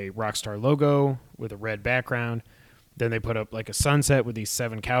up a Rockstar logo with a red background. Then they put up like a sunset with these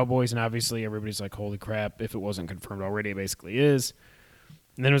 7 cowboys, and obviously everybody's like, holy crap, if it wasn't confirmed already, it basically is.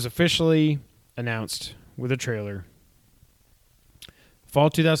 And then it was officially announced with a trailer. Fall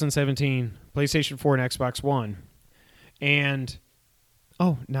 2017, PlayStation 4 and Xbox One. And,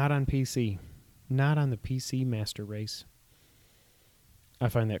 not on PC. Not on the PC Master Race. I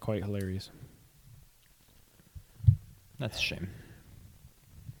find that quite hilarious. That's a shame.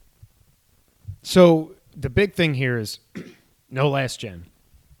 So the big thing here is no last gen.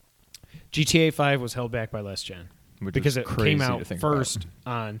 GTA 5 was held back by last gen. Because it came out first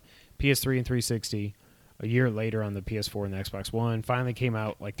on PS3 and 360, a year later on the PS4 and the Xbox One, finally came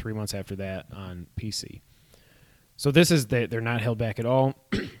out like 3 months after that on PC. So this is they're not held back at all.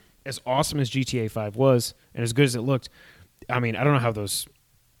 As awesome as GTA 5 was, and as good as it looked, I mean, I don't know how those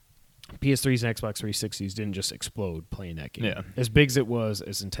PS3s and Xbox 360s didn't just explode playing that game. Yeah. As big as it was,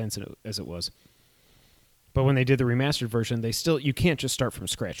 as intense as it was. But when they did the remastered version, you can't just start from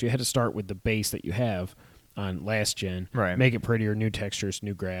scratch. You had to start with the base that you have on last gen, right? Make it prettier, new textures,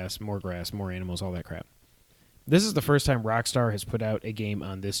 new grass, more animals, all that crap. This is the first time Rockstar has put out a game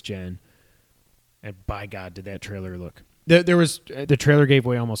on this gen, and by God, did that trailer look. The trailer gave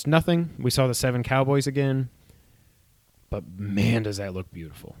away almost nothing. We saw the 7 cowboys again, but man, does that look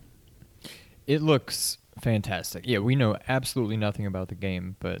beautiful. It looks fantastic. Yeah, we know absolutely nothing about the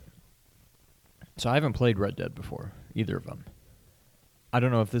game, but so I haven't played Red Dead before, either of them. I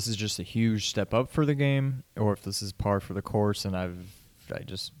don't know if this is just a huge step up for the game or if this is par for the course and I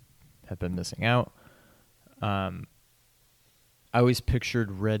just have been missing out. I always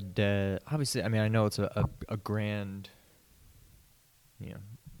pictured Red Dead. Obviously, I mean, I know it's a grand,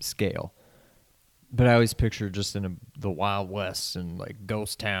 scale, but I always pictured just in the Wild West and like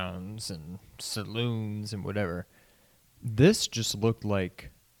ghost towns and saloons and whatever. This just looked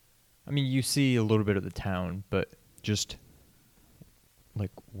like, I mean, you see a little bit of the town, but just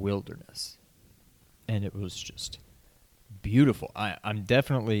like wilderness, and it was just beautiful. I'm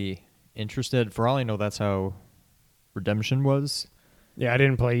definitely interested. For all I know, that's how Redemption was. Yeah, I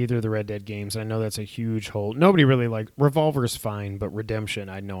didn't play either of the Red Dead games. I know that's a huge hole. Nobody really Revolver's fine, but Redemption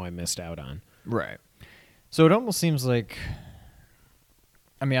I know I missed out on. Right. So it almost seems like,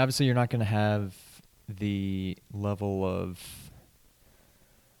 I mean, obviously you're not going to have the level of,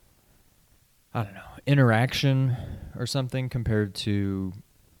 I don't know, interaction or something compared to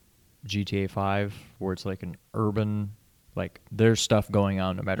GTA 5, where it's like an urban, like there's stuff going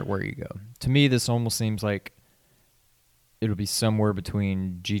on no matter where you go. To me, this almost seems like it'll be somewhere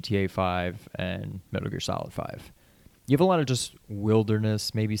between GTA 5 and Metal Gear Solid 5. You have a lot of just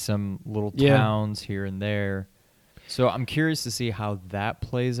wilderness, maybe some little towns here and there. So I'm curious to see how that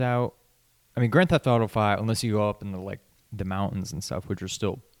plays out. I mean, Grand Theft Auto 5, unless you go up in the mountains and stuff, which are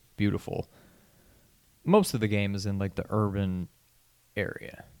still beautiful, most of the game is in like the urban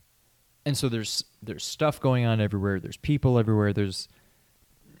area. And so there's stuff going on everywhere. There's people everywhere.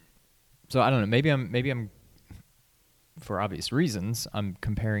 So I don't know. Maybe I'm for obvious reasons, I'm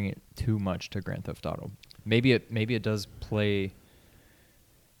comparing it too much to Grand Theft Auto. Maybe it does play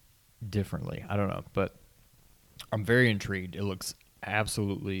differently. I don't know, but I'm very intrigued. It looks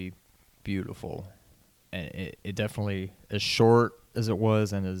absolutely beautiful, and it definitely, as short as it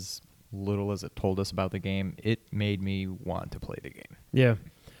was and as little as it told us about the game, it made me want to play the game. Yeah.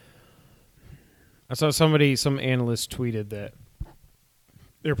 I saw some analyst tweeted that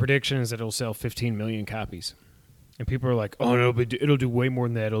their prediction is that it'll sell 15 million copies. And people are like, oh, no, but it'll do way more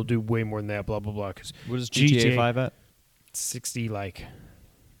than that. It'll do way more than that, blah, blah, blah. Cause What is GTA 5 at?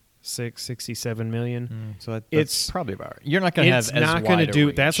 67 million. So that's It's probably about right. You're not going to have It's as not going to wide a do.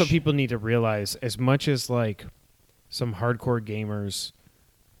 range. That's what people need to realize. As much as like some hardcore gamers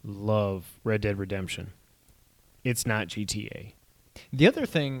love Red Dead Redemption, it's not GTA. The other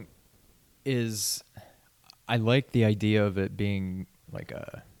thing is, I like the idea of it being like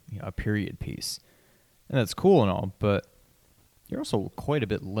a period piece, and that's cool and all, but you're also quite a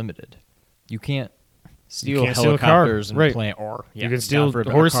bit limited. You can't steal can't steal a car, helicopters and right. plant, or You can God steal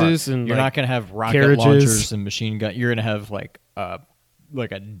forbid, a horses car. and, you're like, not going to have rocket carriages. launchers and machine gun. You're going to have like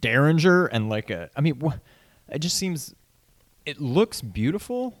a Derringer and like a. I mean, it just seems. It looks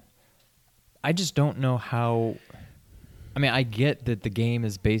beautiful. I just don't know how. I mean, I get that the game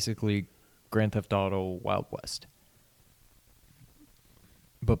is basically Grand Theft Auto Wild West.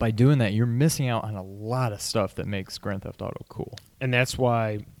 But by doing that, you're missing out on a lot of stuff that makes Grand Theft Auto cool. And that's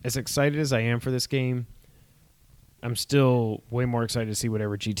why, as excited as I am for this game, I'm still way more excited to see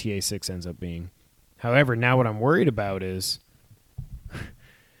whatever GTA 6 ends up being. However, now what I'm worried about is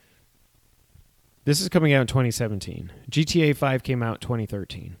this is coming out in 2017. GTA 5 came out in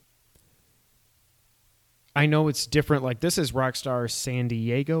 2013. I know it's different. Like, this is Rockstar San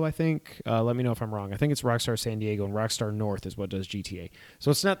Diego, I think. Let me know if I'm wrong. I think it's Rockstar San Diego, and Rockstar North is what does GTA.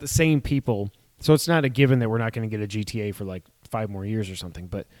 So it's not the same people. So it's not a given that we're not going to get a GTA for like 5 more years or something.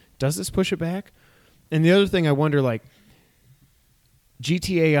 But does this push it back? And the other thing I wonder, like,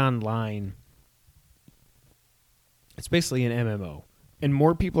 GTA Online, it's basically an MMO. And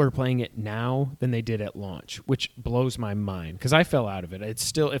more people are playing it now than they did at launch, which blows my mind because I fell out of it. It's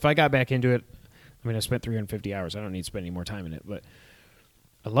still, if I got back into it, I mean, I spent 350 hours. I don't need to spend any more time in it, but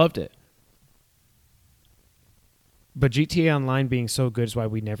I loved it. But GTA Online being so good is why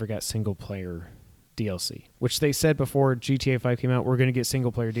we never got single-player DLC, which they said before GTA 5 came out, we're going to get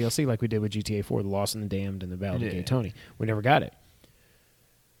single-player DLC like we did with GTA 4, The Lost and the Damned and The Ballad of Gay Tony. We never got it.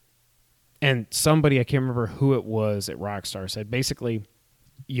 And somebody, I can't remember who it was at Rockstar, said basically,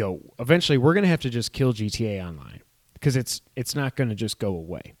 eventually we're going to have to just kill GTA Online because it's not going to just go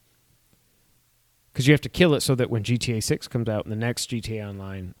away. Because you have to kill it so that when GTA 6 comes out and the next GTA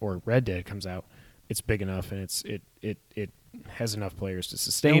Online or Red Dead comes out, it's big enough and it has enough players to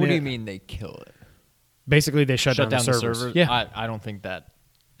sustain it. What do you mean they kill it? Basically, they shut down the servers. Yeah. I don't think that.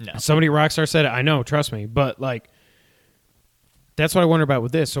 No. Somebody at Rockstar said it. I know, trust me. But like, that's what I wonder about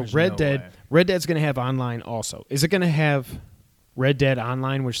with this. So Red Dead's going to have online also. Is it going to have Red Dead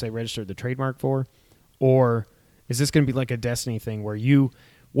Online, which they registered the trademark for, or is this going to be like a Destiny thing where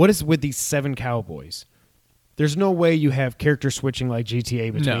what is with these 7 cowboys? There's no way you have character switching like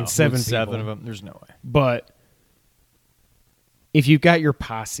GTA between 7 people. 7 of them, there's no way. But if you've got your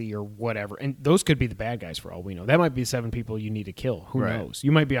posse or whatever, and those could be the bad guys for all we know. That might be 7 people you need to kill. Who knows?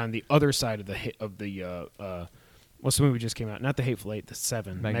 You might be on the other side of the what's the movie just came out? Not the Hateful Eight, the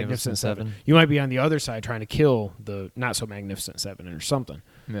 7. Magnificent Seven. You might be on the other side trying to kill the not so magnificent 7 or something.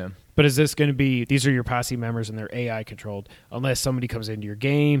 Yeah. But is this going to be, these are your posse members and they're AI controlled, unless somebody comes into your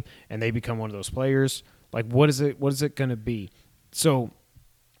game and they become one of those players? Like, what is it going to be? So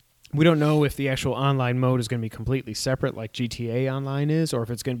we don't know if the actual online mode is going to be completely separate like GTA Online is, or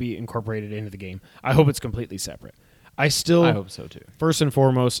if it's going to be incorporated into the game. I hope it's completely separate. I hope so too. First and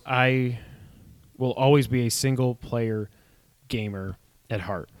foremost, I will always be a single-player gamer at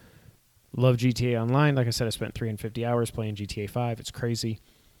heart. Love GTA Online. Like I said, I spent 350 hours playing GTA 5. It's crazy.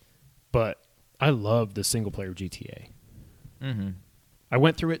 But I love the single-player GTA. Mm-hmm. I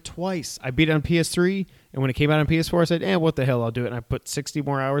went through it twice. I beat it on PS3, and when it came out on PS4, I said, what the hell, I'll do it. And I put 60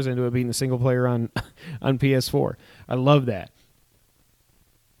 more hours into it being the single-player on PS4. I love that.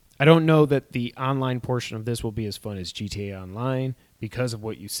 I don't know that the online portion of this will be as fun as GTA Online because of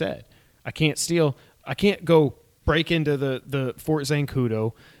what you said. I can't go break into the Fort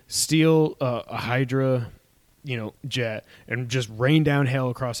Zancudo, steal a Hydra, jet, and just rain down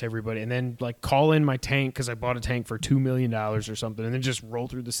hell across everybody, and then like call in my tank because I bought a tank for $2 million or something, and then just roll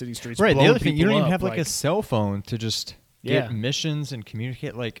through the city streets. Right. The other thing, you don't even up, have like a cell phone to just get missions and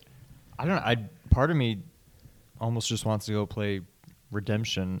communicate. Like, I don't know. Part of me almost just wants to go play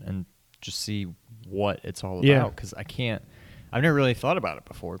Redemption and just see what it's all about because I can't. I've never really thought about it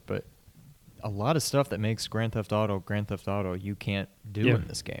before, but a lot of stuff that makes Grand Theft Auto you can't do in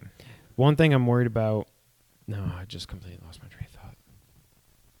this game. One thing I'm worried about. No, I just completely lost my train of thought.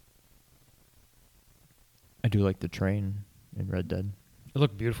 I do like the train in Red Dead. It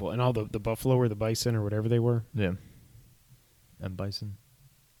looked beautiful, and all the buffalo or the bison or whatever they were. Yeah. And bison.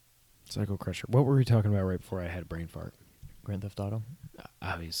 Psycho Crusher. What were we talking about right before I had a brain fart? Grand Theft Auto.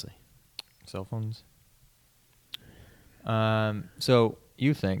 Obviously. Cell phones. So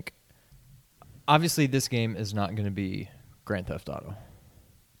you think, obviously this game is not going to be Grand Theft Auto.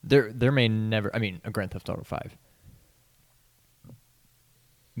 There may never, a Grand Theft Auto 5.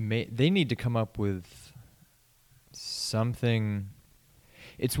 They need to come up with something.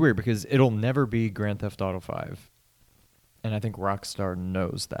 It's weird because it'll never be Grand Theft Auto 5. And I think Rockstar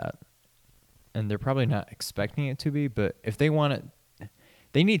knows that. And they're probably not expecting it to be, but if they want it,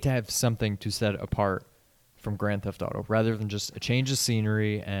 they need to have something to set it apart from Grand Theft Auto rather than just a change of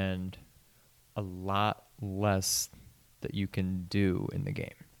scenery and a lot less that you can do in the game.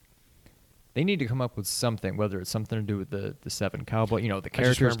 They need to come up with something, whether it's something to do with the 7 cowboy, the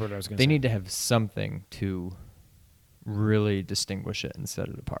characters. What I was gonna they say. need to have something to really distinguish it and set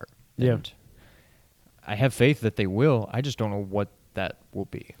it apart. Yeah. And I have faith that they will. I just don't know what that will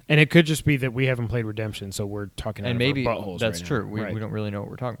be. And it could just be that we haven't played Redemption, so we're talking And out maybe of our buttholes that's right true. now. We don't really know what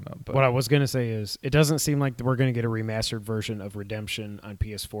we're talking about. But What I was going to say is it doesn't seem like we're going to get a remastered version of Redemption on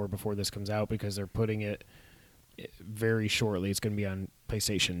PS4 before this comes out because they're putting it very shortly. It's going to be on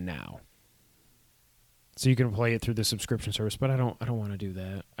PlayStation Now. So you can play it through the subscription service, but I don't want to do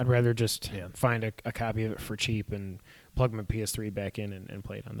that. I'd rather just find a copy of it for cheap and plug my PS3 back in and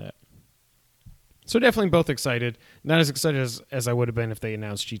play it on that. So definitely both excited. Not as excited as I would have been if they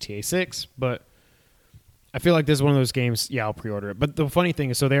announced GTA 6, but I feel like this is one of those games, I'll pre-order it. But the funny thing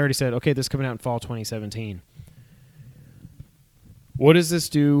is, so they already said, okay, this is coming out in fall 2017. What does this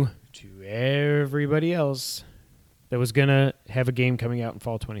do to everybody else that was going to have a game coming out in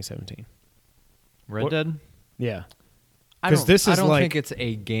fall 2017? Red Dead? Yeah. I Because this is don't like... think it's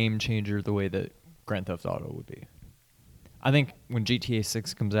a game changer the way that Grand Theft Auto would be. I think when GTA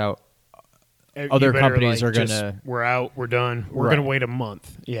 6 comes out, other you better, companies like, are going just, to... We're out. We're done. We're Right. going to wait a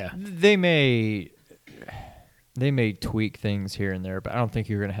month. Yeah. They may tweak things here and there, but I don't think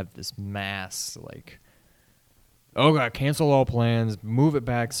you're going to have this mass, God, cancel all plans, move it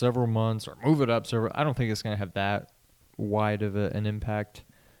back several months, or move it up several... I don't think it's going to have that wide of an impact.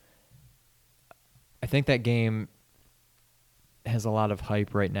 I think that game has a lot of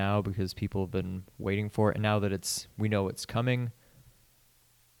hype right now because people have been waiting for it, and now that we know it's coming,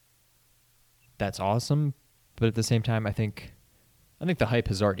 that's awesome. But at the same time, I think the hype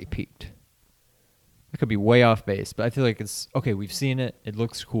has already peaked. I could be way off base, but I feel like it's okay. We've seen it; it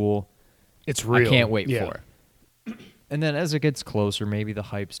looks cool. It's real. I can't wait for it. And then as it gets closer, maybe the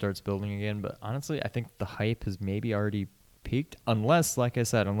hype starts building again. But honestly, I think the hype has maybe already peaked, unless, like I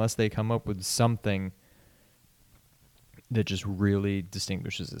said, they come up with something that just really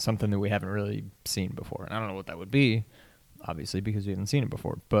distinguishes it, something that we haven't really seen before. And I don't know what that would be, obviously, because we haven't seen it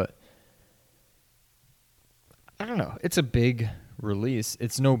before. But I don't know. It's a big release.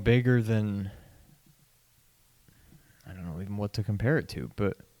 It's no bigger than... I don't know even what to compare it to,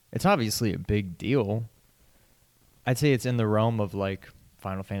 but it's obviously a big deal. I'd say it's in the realm of,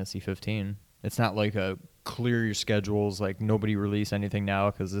 Final Fantasy 15. It's not like a clear your schedules, nobody release anything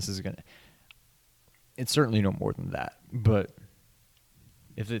now because this is going to... It's certainly no more than that. But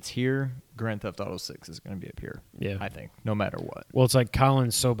if it's here, Grand Theft Auto 6 is going to be up here. Yeah. I think, no matter what. Well, it's like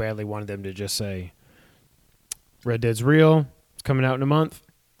Colin so badly wanted them to just say, Red Dead's real. It's coming out in a month.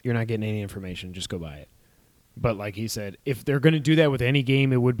 You're not getting any information. Just go buy it. But like he said, if they're going to do that with any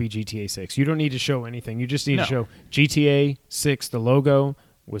game, it would be GTA 6. You don't need to show anything. You just need to show GTA 6, the logo,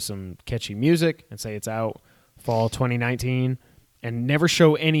 with some catchy music, and say it's out fall 2019, and never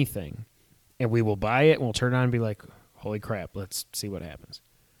show anything. And we will buy it, and we'll turn it on and be like, holy crap, let's see what happens.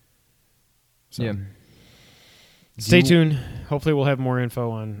 So, Yeah. Stay tuned. Hopefully we'll have more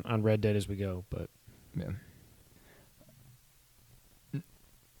info on Red Dead as we go. But Yeah.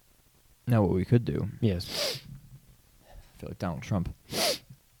 Now what we could do... yes. I feel like Donald Trump.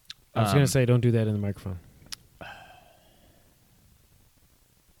 I was going to say, don't do that in the microphone.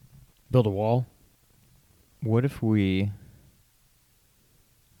 Build a wall. What if we,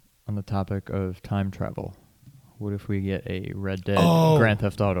 on the topic of time travel, what if we get a Red Dead Grand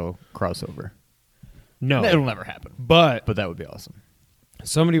Theft Auto crossover? No. It'll never happen. But But that would be awesome.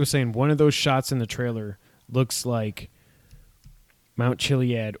 somebody was saying one of those shots in the trailer looks like Mount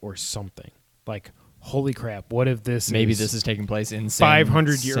Chiliad or something. Like, holy crap, what if this Maybe is this is taking place in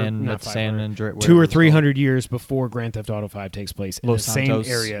 500 years, not 500, 200 or 300 years before Grand Theft Auto 5 takes place in Los the same Santos.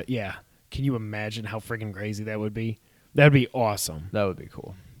 area. Yeah. Can you imagine how freaking crazy that would be? That'd be awesome. That would be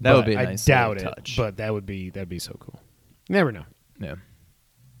cool. That would be a nice I doubt little it, touch. but that'd be so cool. You never know. Yeah.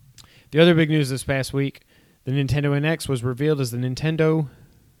 The other big news this past week, the Nintendo NX was revealed as the Nintendo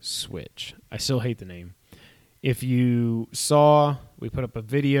Switch. I still hate the name. If you saw, we put up a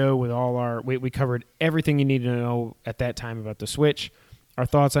video with all our... We covered everything you need to know at that time about the Switch, our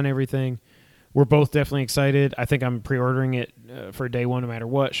thoughts on everything. We're both definitely excited. I think I'm pre-ordering it for day one no matter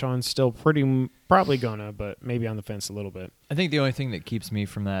what. Sean's still probably gonna, but maybe on the fence a little bit. I think the only thing that keeps me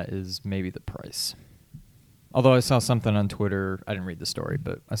from that is maybe the price. Although I saw something on Twitter, I didn't read the story,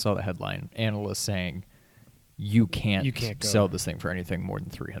 but I saw the headline, analysts saying you can't go. sell this thing for anything more than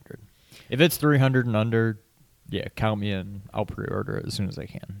 $300. If it's $300 and under, yeah, count me in. I'll pre-order it as soon as I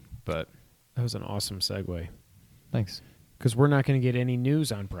can. But that was an awesome segue. Thanks. Because we're not going to get any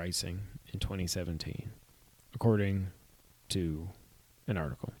news on pricing in 2017, according to an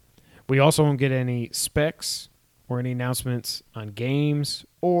article. We also won't get any specs or any announcements on games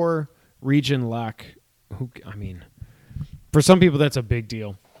or region lock. For some people, that's a big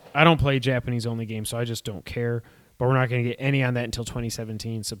deal. I don't play Japanese-only games, so I just don't care. But we're not going to get any on that until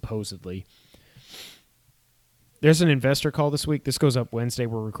 2017, supposedly. There's an investor call this week. This goes up Wednesday.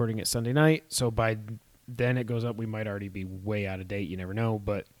 We're recording it Sunday night. So by then it goes up. We might already be way out of date. You never know.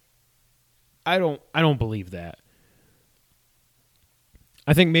 But I don't believe that.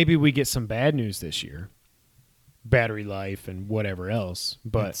 I think maybe we get some bad news this year. Battery life and whatever else.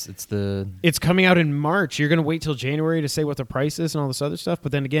 But it's coming out in March. You're going to wait till January to say what the price is and all this other stuff.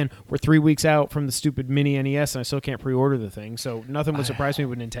 But then again, we're 3 weeks out from the stupid mini NES, and I still can't pre-order the thing. So nothing would surprise me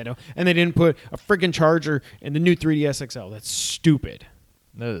with Nintendo. And they didn't put a freaking charger in the new 3DS XL. That's stupid.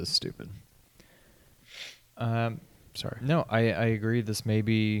 That is stupid. Sorry. No, I agree. This may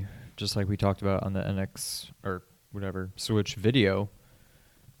be, just like we talked about on the NX or whatever, Switch video.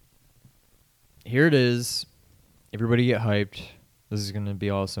 Here it is. Everybody get hyped. This is going to be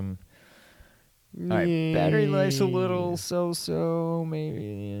awesome. All right, battery life's a little so-so,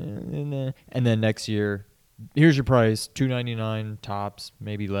 maybe. And then next year, here's your price, $299 tops,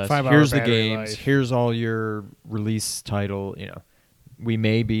 maybe less. Here's the games. Here's all your release title. We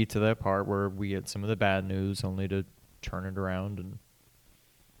may be to that part where we get some of the bad news only to turn it around and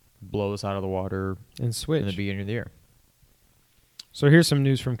blow us out of the water and switch in the beginning of the year. So here's some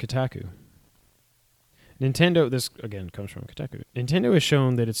news from Kotaku. Nintendo, this again comes from Kotaku. Nintendo has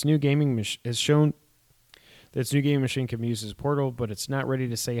shown that its new gaming machine can be used as a portal, but it's not ready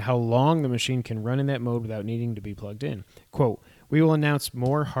to say how long the machine can run in that mode without needing to be plugged in. Quote, "We will announce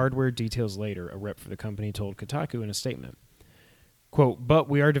more hardware details later," a rep for the company told Kotaku in a statement. Quote, "But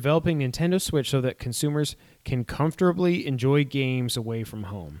we are developing Nintendo Switch so that consumers can comfortably enjoy games away from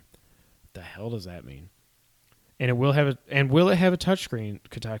home." The hell does that mean? And will it have a touchscreen?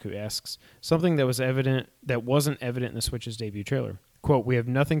 Kotaku asks, something that wasn't evident in the Switch's debut trailer. Quote, "We have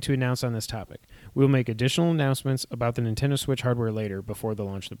nothing to announce on this topic. We will make additional announcements about the Nintendo Switch hardware later before the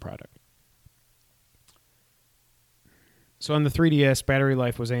launch of the product." So on the 3DS, battery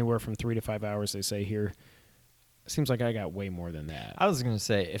life was anywhere from 3 to 5 hours, they say here. Seems like I got way more than that. I was going to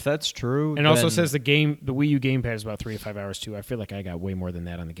say, if that's true... And also says the Wii U gamepad is about 3 to 5 hours, too. I feel like I got way more than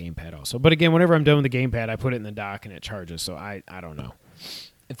that on the gamepad also. But again, whenever I'm done with the gamepad, I put it in the dock and it charges, so I don't know.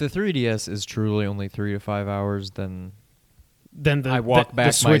 If the 3DS is truly only 3 to 5 hours, then I walk back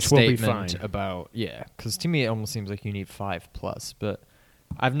the Switch my will be statement fine. about... Yeah, because to me it almost seems like you need 5+. But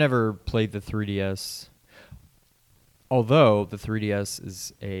I've never played the 3DS. Although the 3DS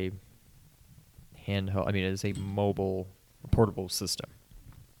is a... handheld, it is a mobile, portable system.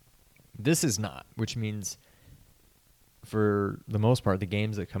 This is not, which means for the most part, the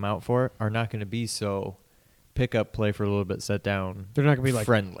games that come out for it are not going to be so pick up, play for a little bit, set down. They're not going to be like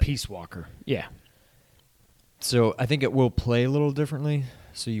friendly. Peace Walker. Yeah. So I think it will play a little differently.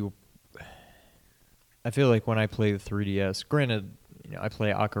 I feel like when I play the 3DS, granted, I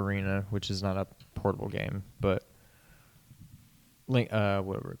play Ocarina, which is not a portable game, but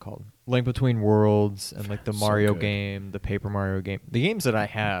whatever it's called, Link Between Worlds, and like the Mario game, the Paper Mario game. The games that I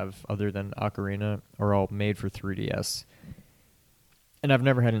have, other than Ocarina, are all made for 3DS. And I've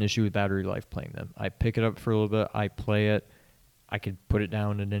never had an issue with battery life playing them. I pick it up for a little bit, I play it, I could put it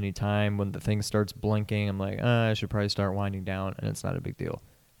down at any time. When the thing starts blinking, I'm like, I should probably start winding down, and it's not a big deal.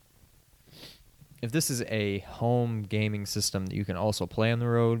 If this is a home gaming system that you can also play on the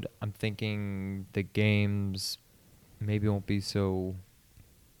road, I'm thinking the games maybe won't be so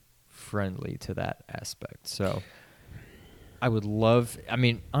friendly to that aspect. So I would love,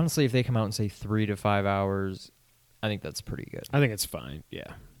 honestly, if they come out and say 3 to 5 hours, I think that's pretty good. I think it's fine.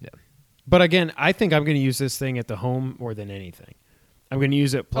 Yeah. But again, I think I'm going to use this thing at the home more than anything. I'm going to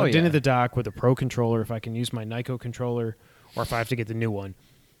use it plugged yeah. into the dock with a Pro controller. If I can use my Nyko controller, or if I have to get the new one,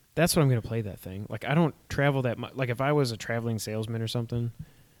 that's what I'm going to play that thing. Like, I don't travel that much. Like, if I was a traveling salesman or something,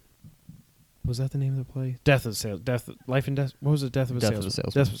 was that the name of the play? Death of the Sales, Life and Death. What was it? Death of a Death Salesman. of a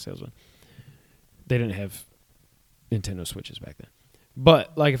Salesman. Death of a Salesman. They didn't have Nintendo Switches back then.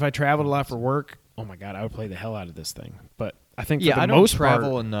 But like, if I traveled a lot for work, oh my god, I would play the hell out of this thing. But I think for the I don't most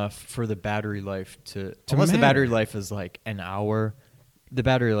travel part, enough for the battery life to unless the matter. battery life is like an hour. The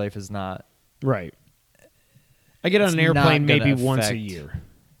battery life is not. right. I get on It's an airplane not gonna maybe once a affect- year.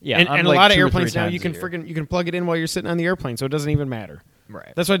 Yeah, and I'm a like lot of 2 or 3 airplanes now times you a can year. you can plug it in while you're sitting on the airplane, so it doesn't even matter.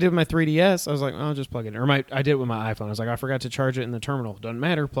 Right. That's what I did with my 3DS. I was like, I'll just plug it in. Or I did it with my iPhone. I was like, I forgot to charge it in the terminal. Doesn't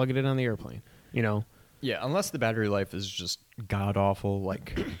matter. Plug it in on the airplane. You know. Yeah, unless the battery life is just god awful,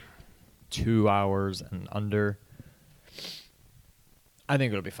 like 2 hours and under. I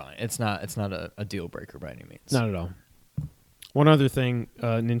think it'll be fine. It's not a deal breaker by any means. Not at all. One other thing,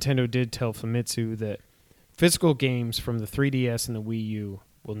 Nintendo did tell Famitsu that physical games from the 3DS and the Wii U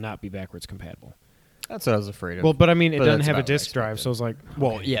will not be backwards compatible. That's what I was afraid of. Well, but I mean, it But doesn't that's have a about what I disk drive, expected. so I was like,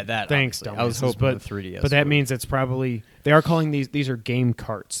 Well, okay, yeah, that thanks, obviously. I was dumbasses. hoping but the 3DS but that would. means it's probably they are calling these are game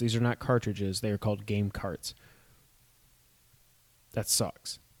carts. These are not cartridges. They are called game carts. That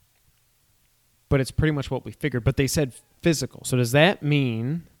sucks. But it's pretty much what we figured. But they said physical. So does that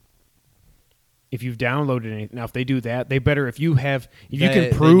mean if you've downloaded anything? Now, if they do that, they better if you can They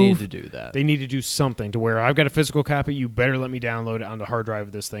prove need to do that. They need to do something to where I've got a physical copy. You better let me download it on the hard drive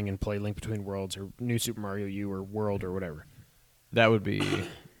of this thing and play Link Between Worlds or New Super Mario U or World or whatever. That would be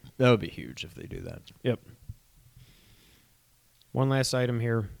huge if they do that. Yep. One last item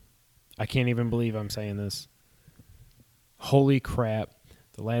here. I can't even believe I'm saying this. Holy crap.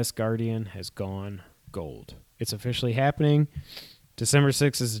 The Last Guardian has gone gold. It's officially happening. December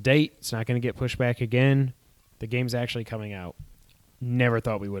 6th is the date. It's not going to get pushed back again. The game's actually coming out. Never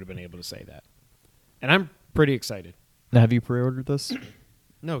thought we would have been able to say that. And I'm pretty excited. Now, have you pre-ordered this?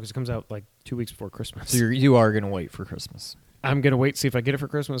 No, because it comes out like 2 weeks before Christmas. So you are going to wait for Christmas. I'm going to wait to see if I get it for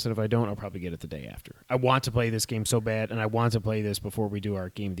Christmas, and if I don't, I'll probably get it the day after. I want to play this game so bad, and I want to play this before we do our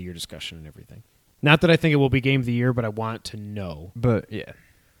Game of the Year discussion and everything. Not that I think it will be Game of the Year, but I want to know. But, yeah.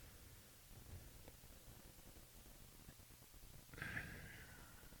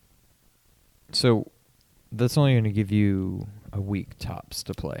 So, that's only going to give you a week tops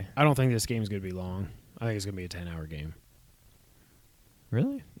to play. I don't think this game's going to be long. I think it's going to be a 10-hour game.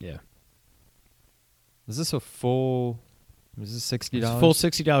 Really? Yeah. Is this a full... Is this $60? It's a full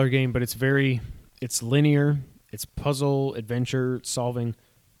 $60 game, but it's linear, it's puzzle, adventure, solving.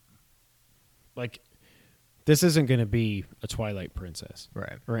 Like, this isn't going to be a Twilight Princess.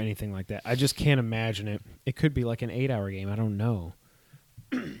 Right. Or anything like that. I just can't imagine it. It could be like an 8-hour game. I don't know.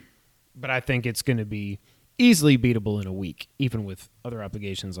 But I think it's going to be easily beatable in a week, even with other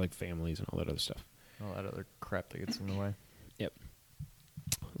obligations like families and all that other stuff. All that other crap that gets in the way. Yep.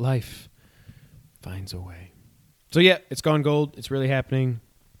 Life finds a way. So, yeah, it's gone gold. It's really happening.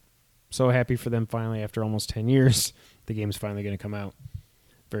 So happy for them finally after almost 10 years. The game's finally going to come out.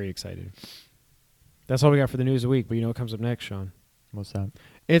 Very excited. That's all we got for the news of the week. But you know what comes up next, Sean? What's that?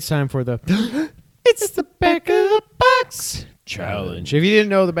 It's time for the It's the Back of the Box Challenge. If you didn't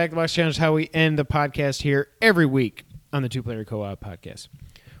know, the Back of the Box Challenge is how we end the podcast here every week on the Two Player Co-op podcast.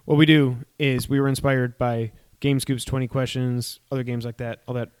 What we do is we were inspired by Game Scoop's 20 questions, other games like that,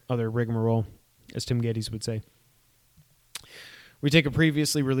 all that other rigmarole, as Tim Geddes would say. We take a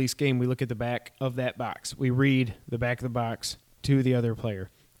previously released game, we look at the back of that box. We read the back of the box to the other player.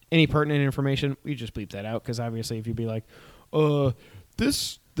 Any pertinent information, we just bleep that out, because obviously if you'd be like,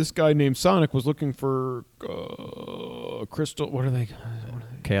 this guy named Sonic was looking for crystal, what are they?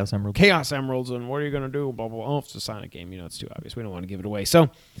 Chaos Emerald. Chaos Emeralds, and what are you going to do? Blah, blah, blah. Oh, it's a Sonic game. You know, it's too obvious. We don't want to give it away.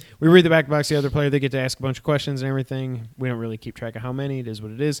 So we read the back of the box to the other player. They get to ask a bunch of questions and everything. We don't really keep track of how many. It is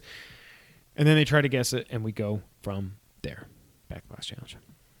what it is. And then they try to guess it, and we go from there. Back of the box challenge.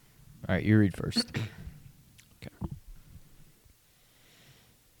 All right, you read first. Okay.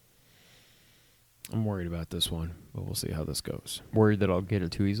 I'm worried about this one, but we'll see how this goes. Worried that I'll get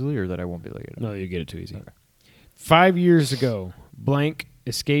it too easily or that I won't be able to get it? No, you get it too easy. Okay. 5 years ago, blank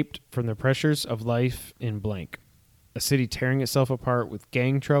escaped from the pressures of life in blank. A city tearing itself apart with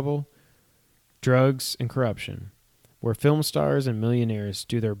gang trouble, drugs, and corruption, where film stars and millionaires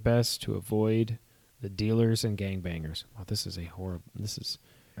do their best to avoid the dealers and gangbangers. Wow, this is a horrible... This is...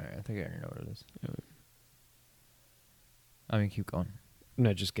 All right, I think I already know what it is. I mean, keep going.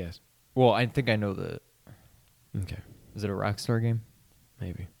 No, just guess. Well, I think I know the... Okay, Is it a Rockstar game?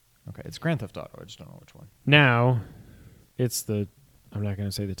 maybe. Okay, it's Grand Theft Auto. I just don't know which one. Now, it's the... I'm not going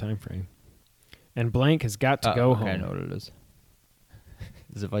to say the time frame. And blank has got to go okay, home. I know what it is.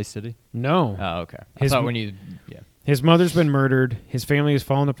 Is it Vice City? No. Oh, okay. I His thought m- when you... Yeah. His mother's been murdered, his family has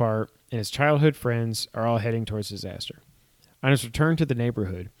fallen apart, and his childhood friends are all heading towards disaster. On his return to the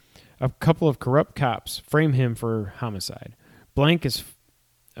neighborhood, a couple of corrupt cops frame him for homicide. Blank is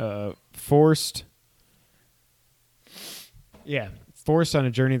forced on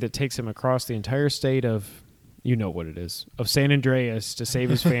a journey that takes him across the entire state of, you know what it is, of San Andreas to save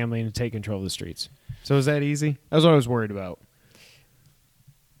his family and to take control of the streets. So is that easy? That's what I was worried about.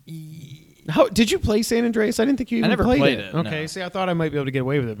 How did you play San Andreas? I didn't think you even never played it, Okay, no. see, I thought I might be able to get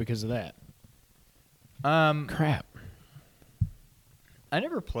away with it because of that. Crap. I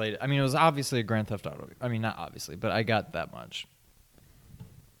never played it. I mean, it was obviously a Grand Theft Auto. I mean, not obviously, but I got that much.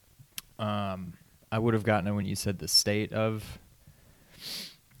 I would have gotten it when you said the state of,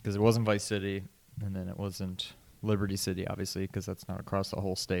 because it wasn't Vice City, and then it wasn't Liberty City, obviously, because that's not across the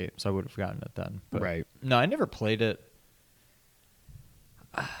whole state. So I would have gotten it then. But Right. No, I never played it.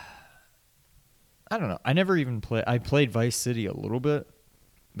 I don't know. I never even played. I played Vice City a little bit,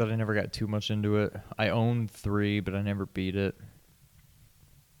 but I never got too much into it. I owned 3, but I never beat it.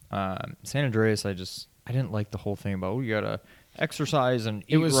 San Andreas, I didn't like the whole thing about, you gotta exercise and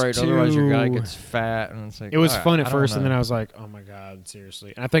eat was right, otherwise your guy too- gets fat. And it's like, It was all right, fun at I don't first, and then know. I was like, "Oh my god,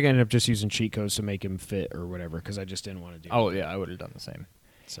 seriously!" And I think I ended up just using cheat codes to make him fit or whatever because I just didn't want to do. Oh yeah, I would have done the same.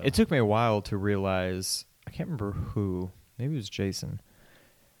 so. It took me a while to realize. I can't remember who. Maybe it was Jason.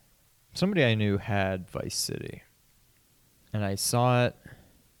 Somebody I knew had Vice City, and I saw it.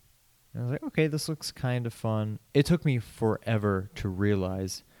 And I was like, okay, this looks kind of fun. It took me forever to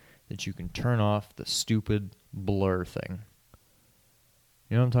realize that you can turn off the stupid blur thing.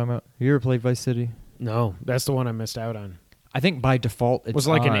 You know what I'm talking about? You ever played Vice City? No, that's the one I missed out on. I think by default it's Was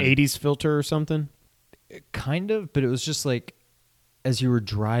it like an on. '80s filter or something? Kind of, but it was just like, as you were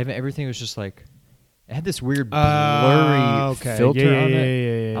driving, everything was just like, it had this weird blurry okay. filter Yeah, on yeah,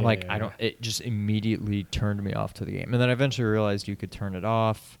 it. yeah, I'm like, yeah, I don't. It just immediately turned me off to the game, and then I eventually realized you could turn it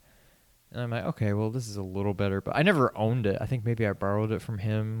off. And I'm like, okay, well, this is a little better, but I never owned it. I think maybe I borrowed it from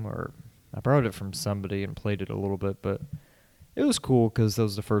him, or I borrowed it from somebody and played it a little bit, but it was cool because that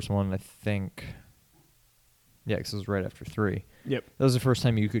was the first one, I think. Yeah, because it was right after 3. Yep. That was the first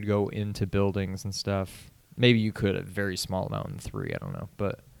time you could go into buildings and stuff. Maybe you could a very small amount in 3, I don't know.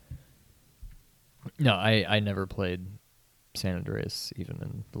 But no, I never played San Andreas even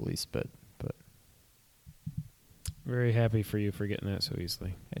in the least bit. But Very happy for you for getting that so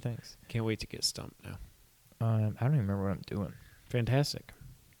easily. hey, thanks. Can't wait to get stumped now. I don't even remember what I'm doing. Fantastic.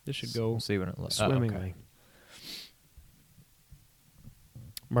 This should go We'll see when it looks swimmingly.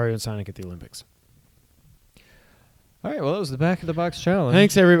 Mario and Sonic at the Olympics. All right, well, that was the back of the box challenge.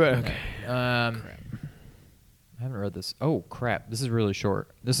 Thanks, everybody. Okay. I haven't read this. Oh, crap. This is really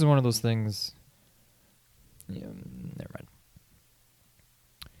short. This is one of those things. Yeah, never mind.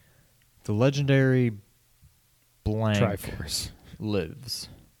 The legendary blank Triforce. lives.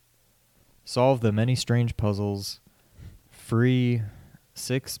 Solve the many strange puzzles. Free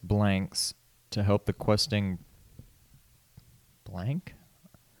 6 blanks to help the questing blank?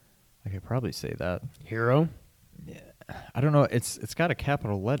 I could probably say that. Hero. I don't know. It's got a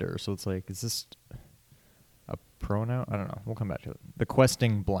capital letter, so it's like, is this a pronoun? I don't know. We'll come back to it. The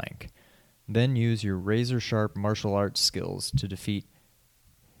questing blank. Then use your razor-sharp martial arts skills to defeat...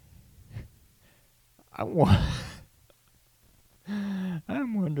 I'm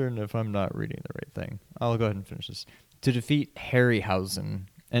wondering if I'm not reading the right thing. I'll go ahead and finish this. To defeat Harryhausen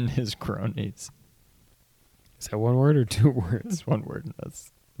and his cronies. Is that one word or 2 words? It's one word.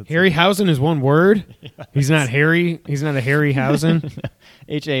 That's Harryhausen is one word? He's not Harry? He's not a Harryhausen?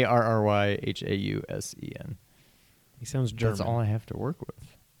 Harryhausen. He sounds German. That's all I have to work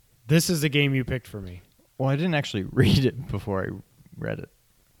with. This is the game you picked for me. Well, I didn't actually read it before I read it.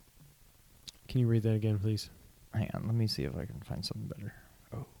 Can you read that again, please? Hang on, let me see if I can find something better.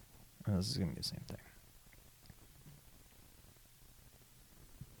 Oh, this is going to be the same thing.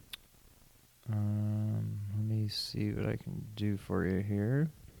 Let me see what I can do for you here.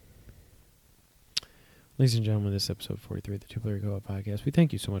 Ladies and gentlemen, this is episode 43 of the Two Player Co-op Podcast. We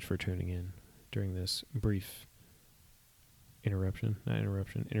thank you so much for tuning in during this brief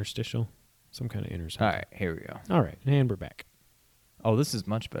interstitial, some kind of interstitial. All right, here we go. All right, and we're back. Oh, this is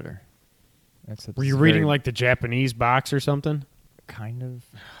much better. Except Were this you is reading very- like the Japanese box or something? Kind of.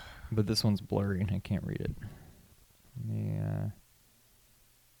 But this one's blurry and I can't read it.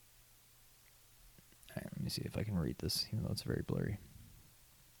 Let me see if I can read this, even though it's very blurry.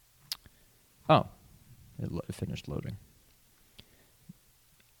 Oh. It finished loading.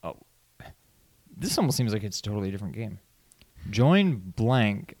 Oh. This almost seems like it's a totally different game. Join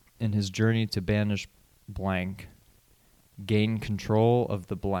blank in his journey to banish blank. gain control of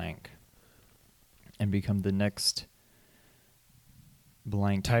the blank and become the next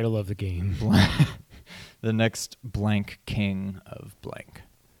blank Title of the game. the next blank king of blank.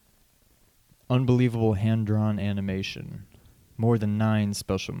 Unbelievable hand-drawn animation. More than 9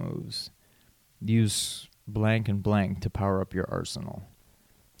 special moves. Use blank and blank to power up your arsenal.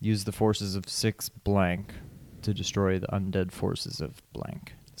 Use the forces of 6 blank to destroy the undead forces of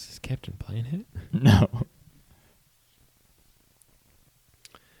blank. Is this Captain Planet? No.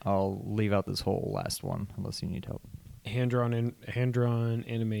 I'll leave out this whole last one unless you need help. Hand-drawn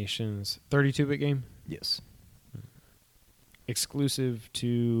animations. 32-bit game? Yes. Exclusive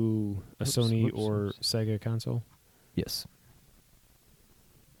to a Sony or Sega console? Yes.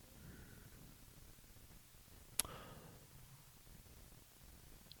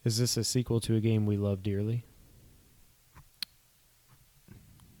 Is this a sequel to a game we love dearly?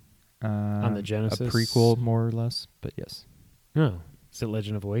 On the Genesis? A prequel, more or less, but yes. No. Is it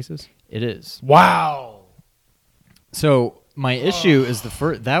Legend of Oasis? It is. Wow! So, my issue is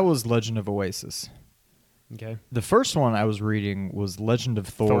that was Legend of Oasis. Okay. The first one I was reading was Legend of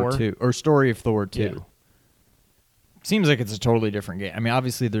Thor 2, or Story of Thor 2. Yeah. Seems like it's a totally different game. I mean,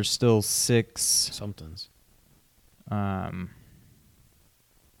 obviously there's still 6... Somethings. Let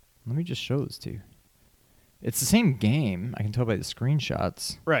me just show this to you. It's the same game. I can tell by the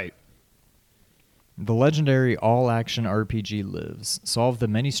screenshots. Right. The legendary all-action RPG lives. Solve the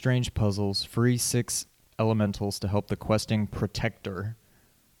many strange puzzles. Free 6 elementals to help the questing Protector,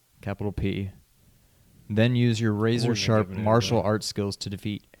 capital P. Then use your razor-sharp martial arts skills to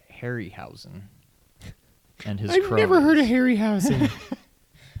defeat Harryhausen and his I've cronies. never heard of Harryhausen.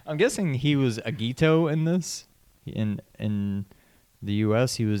 I'm guessing he was Agito in this. In the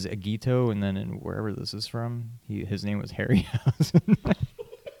U.S., he was Agito, and then in wherever this is from, his name was Harryhausen.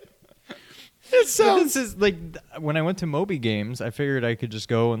 This is like when I went to Moby Games, I figured I could just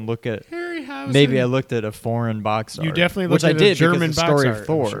go and look at. Harryhausen. Maybe I looked at a foreign box art. You definitely which looked at I did a German because the box story art, of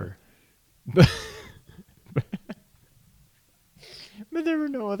Thor. I'm sure. But there were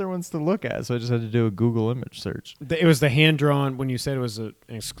no other ones to look at, so I just had to do a Google image search. It was the hand-drawn, when you said it was an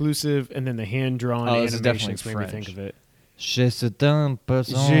exclusive, and then the hand-drawn this is definitely animations made me think French. of it.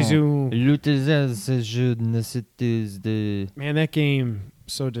 Man, that game,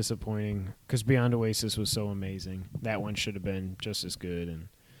 so disappointing, because Beyond Oasis was so amazing. That one should have been just as good, and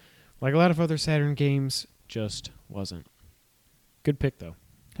like a lot of other Saturn games, just wasn't. Good pick, though.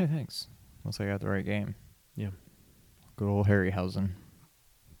 Hey, thanks. Unless I got the right game. Yeah. Good old Harryhausen.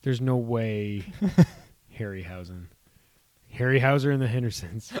 There's no way Harryhausen. Harryhauser and the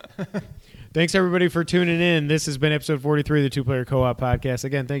Hendersons. Thanks, everybody, for tuning in. This has been episode 43 of the Two Player Co-op Podcast.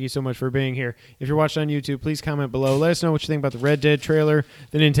 Again, thank you so much for being here. If you're watching on YouTube, please comment below. Let us know what you think about the Red Dead trailer,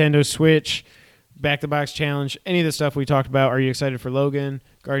 the Nintendo Switch, Back the Box Challenge, any of the stuff we talked about. Are you excited for Logan?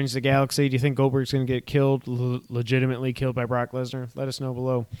 Guardians of the Galaxy? Do you think Goldberg's going to get killed, legitimately killed by Brock Lesnar? Let us know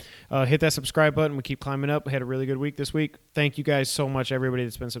below. Hit that subscribe button. We keep climbing up. We had a really good week this week. Thank you guys so much, everybody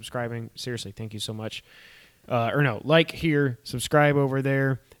that's been subscribing. Seriously, thank you so much. Like here, subscribe over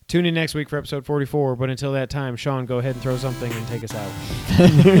there. Tune in next week for episode 44. But until that time, Sean, go ahead and throw something and take us out.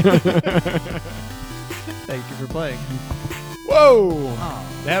 Thank you for playing. Whoa!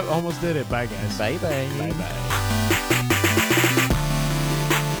 That almost did it. Bye, guys. Bye-bye. Bye-bye.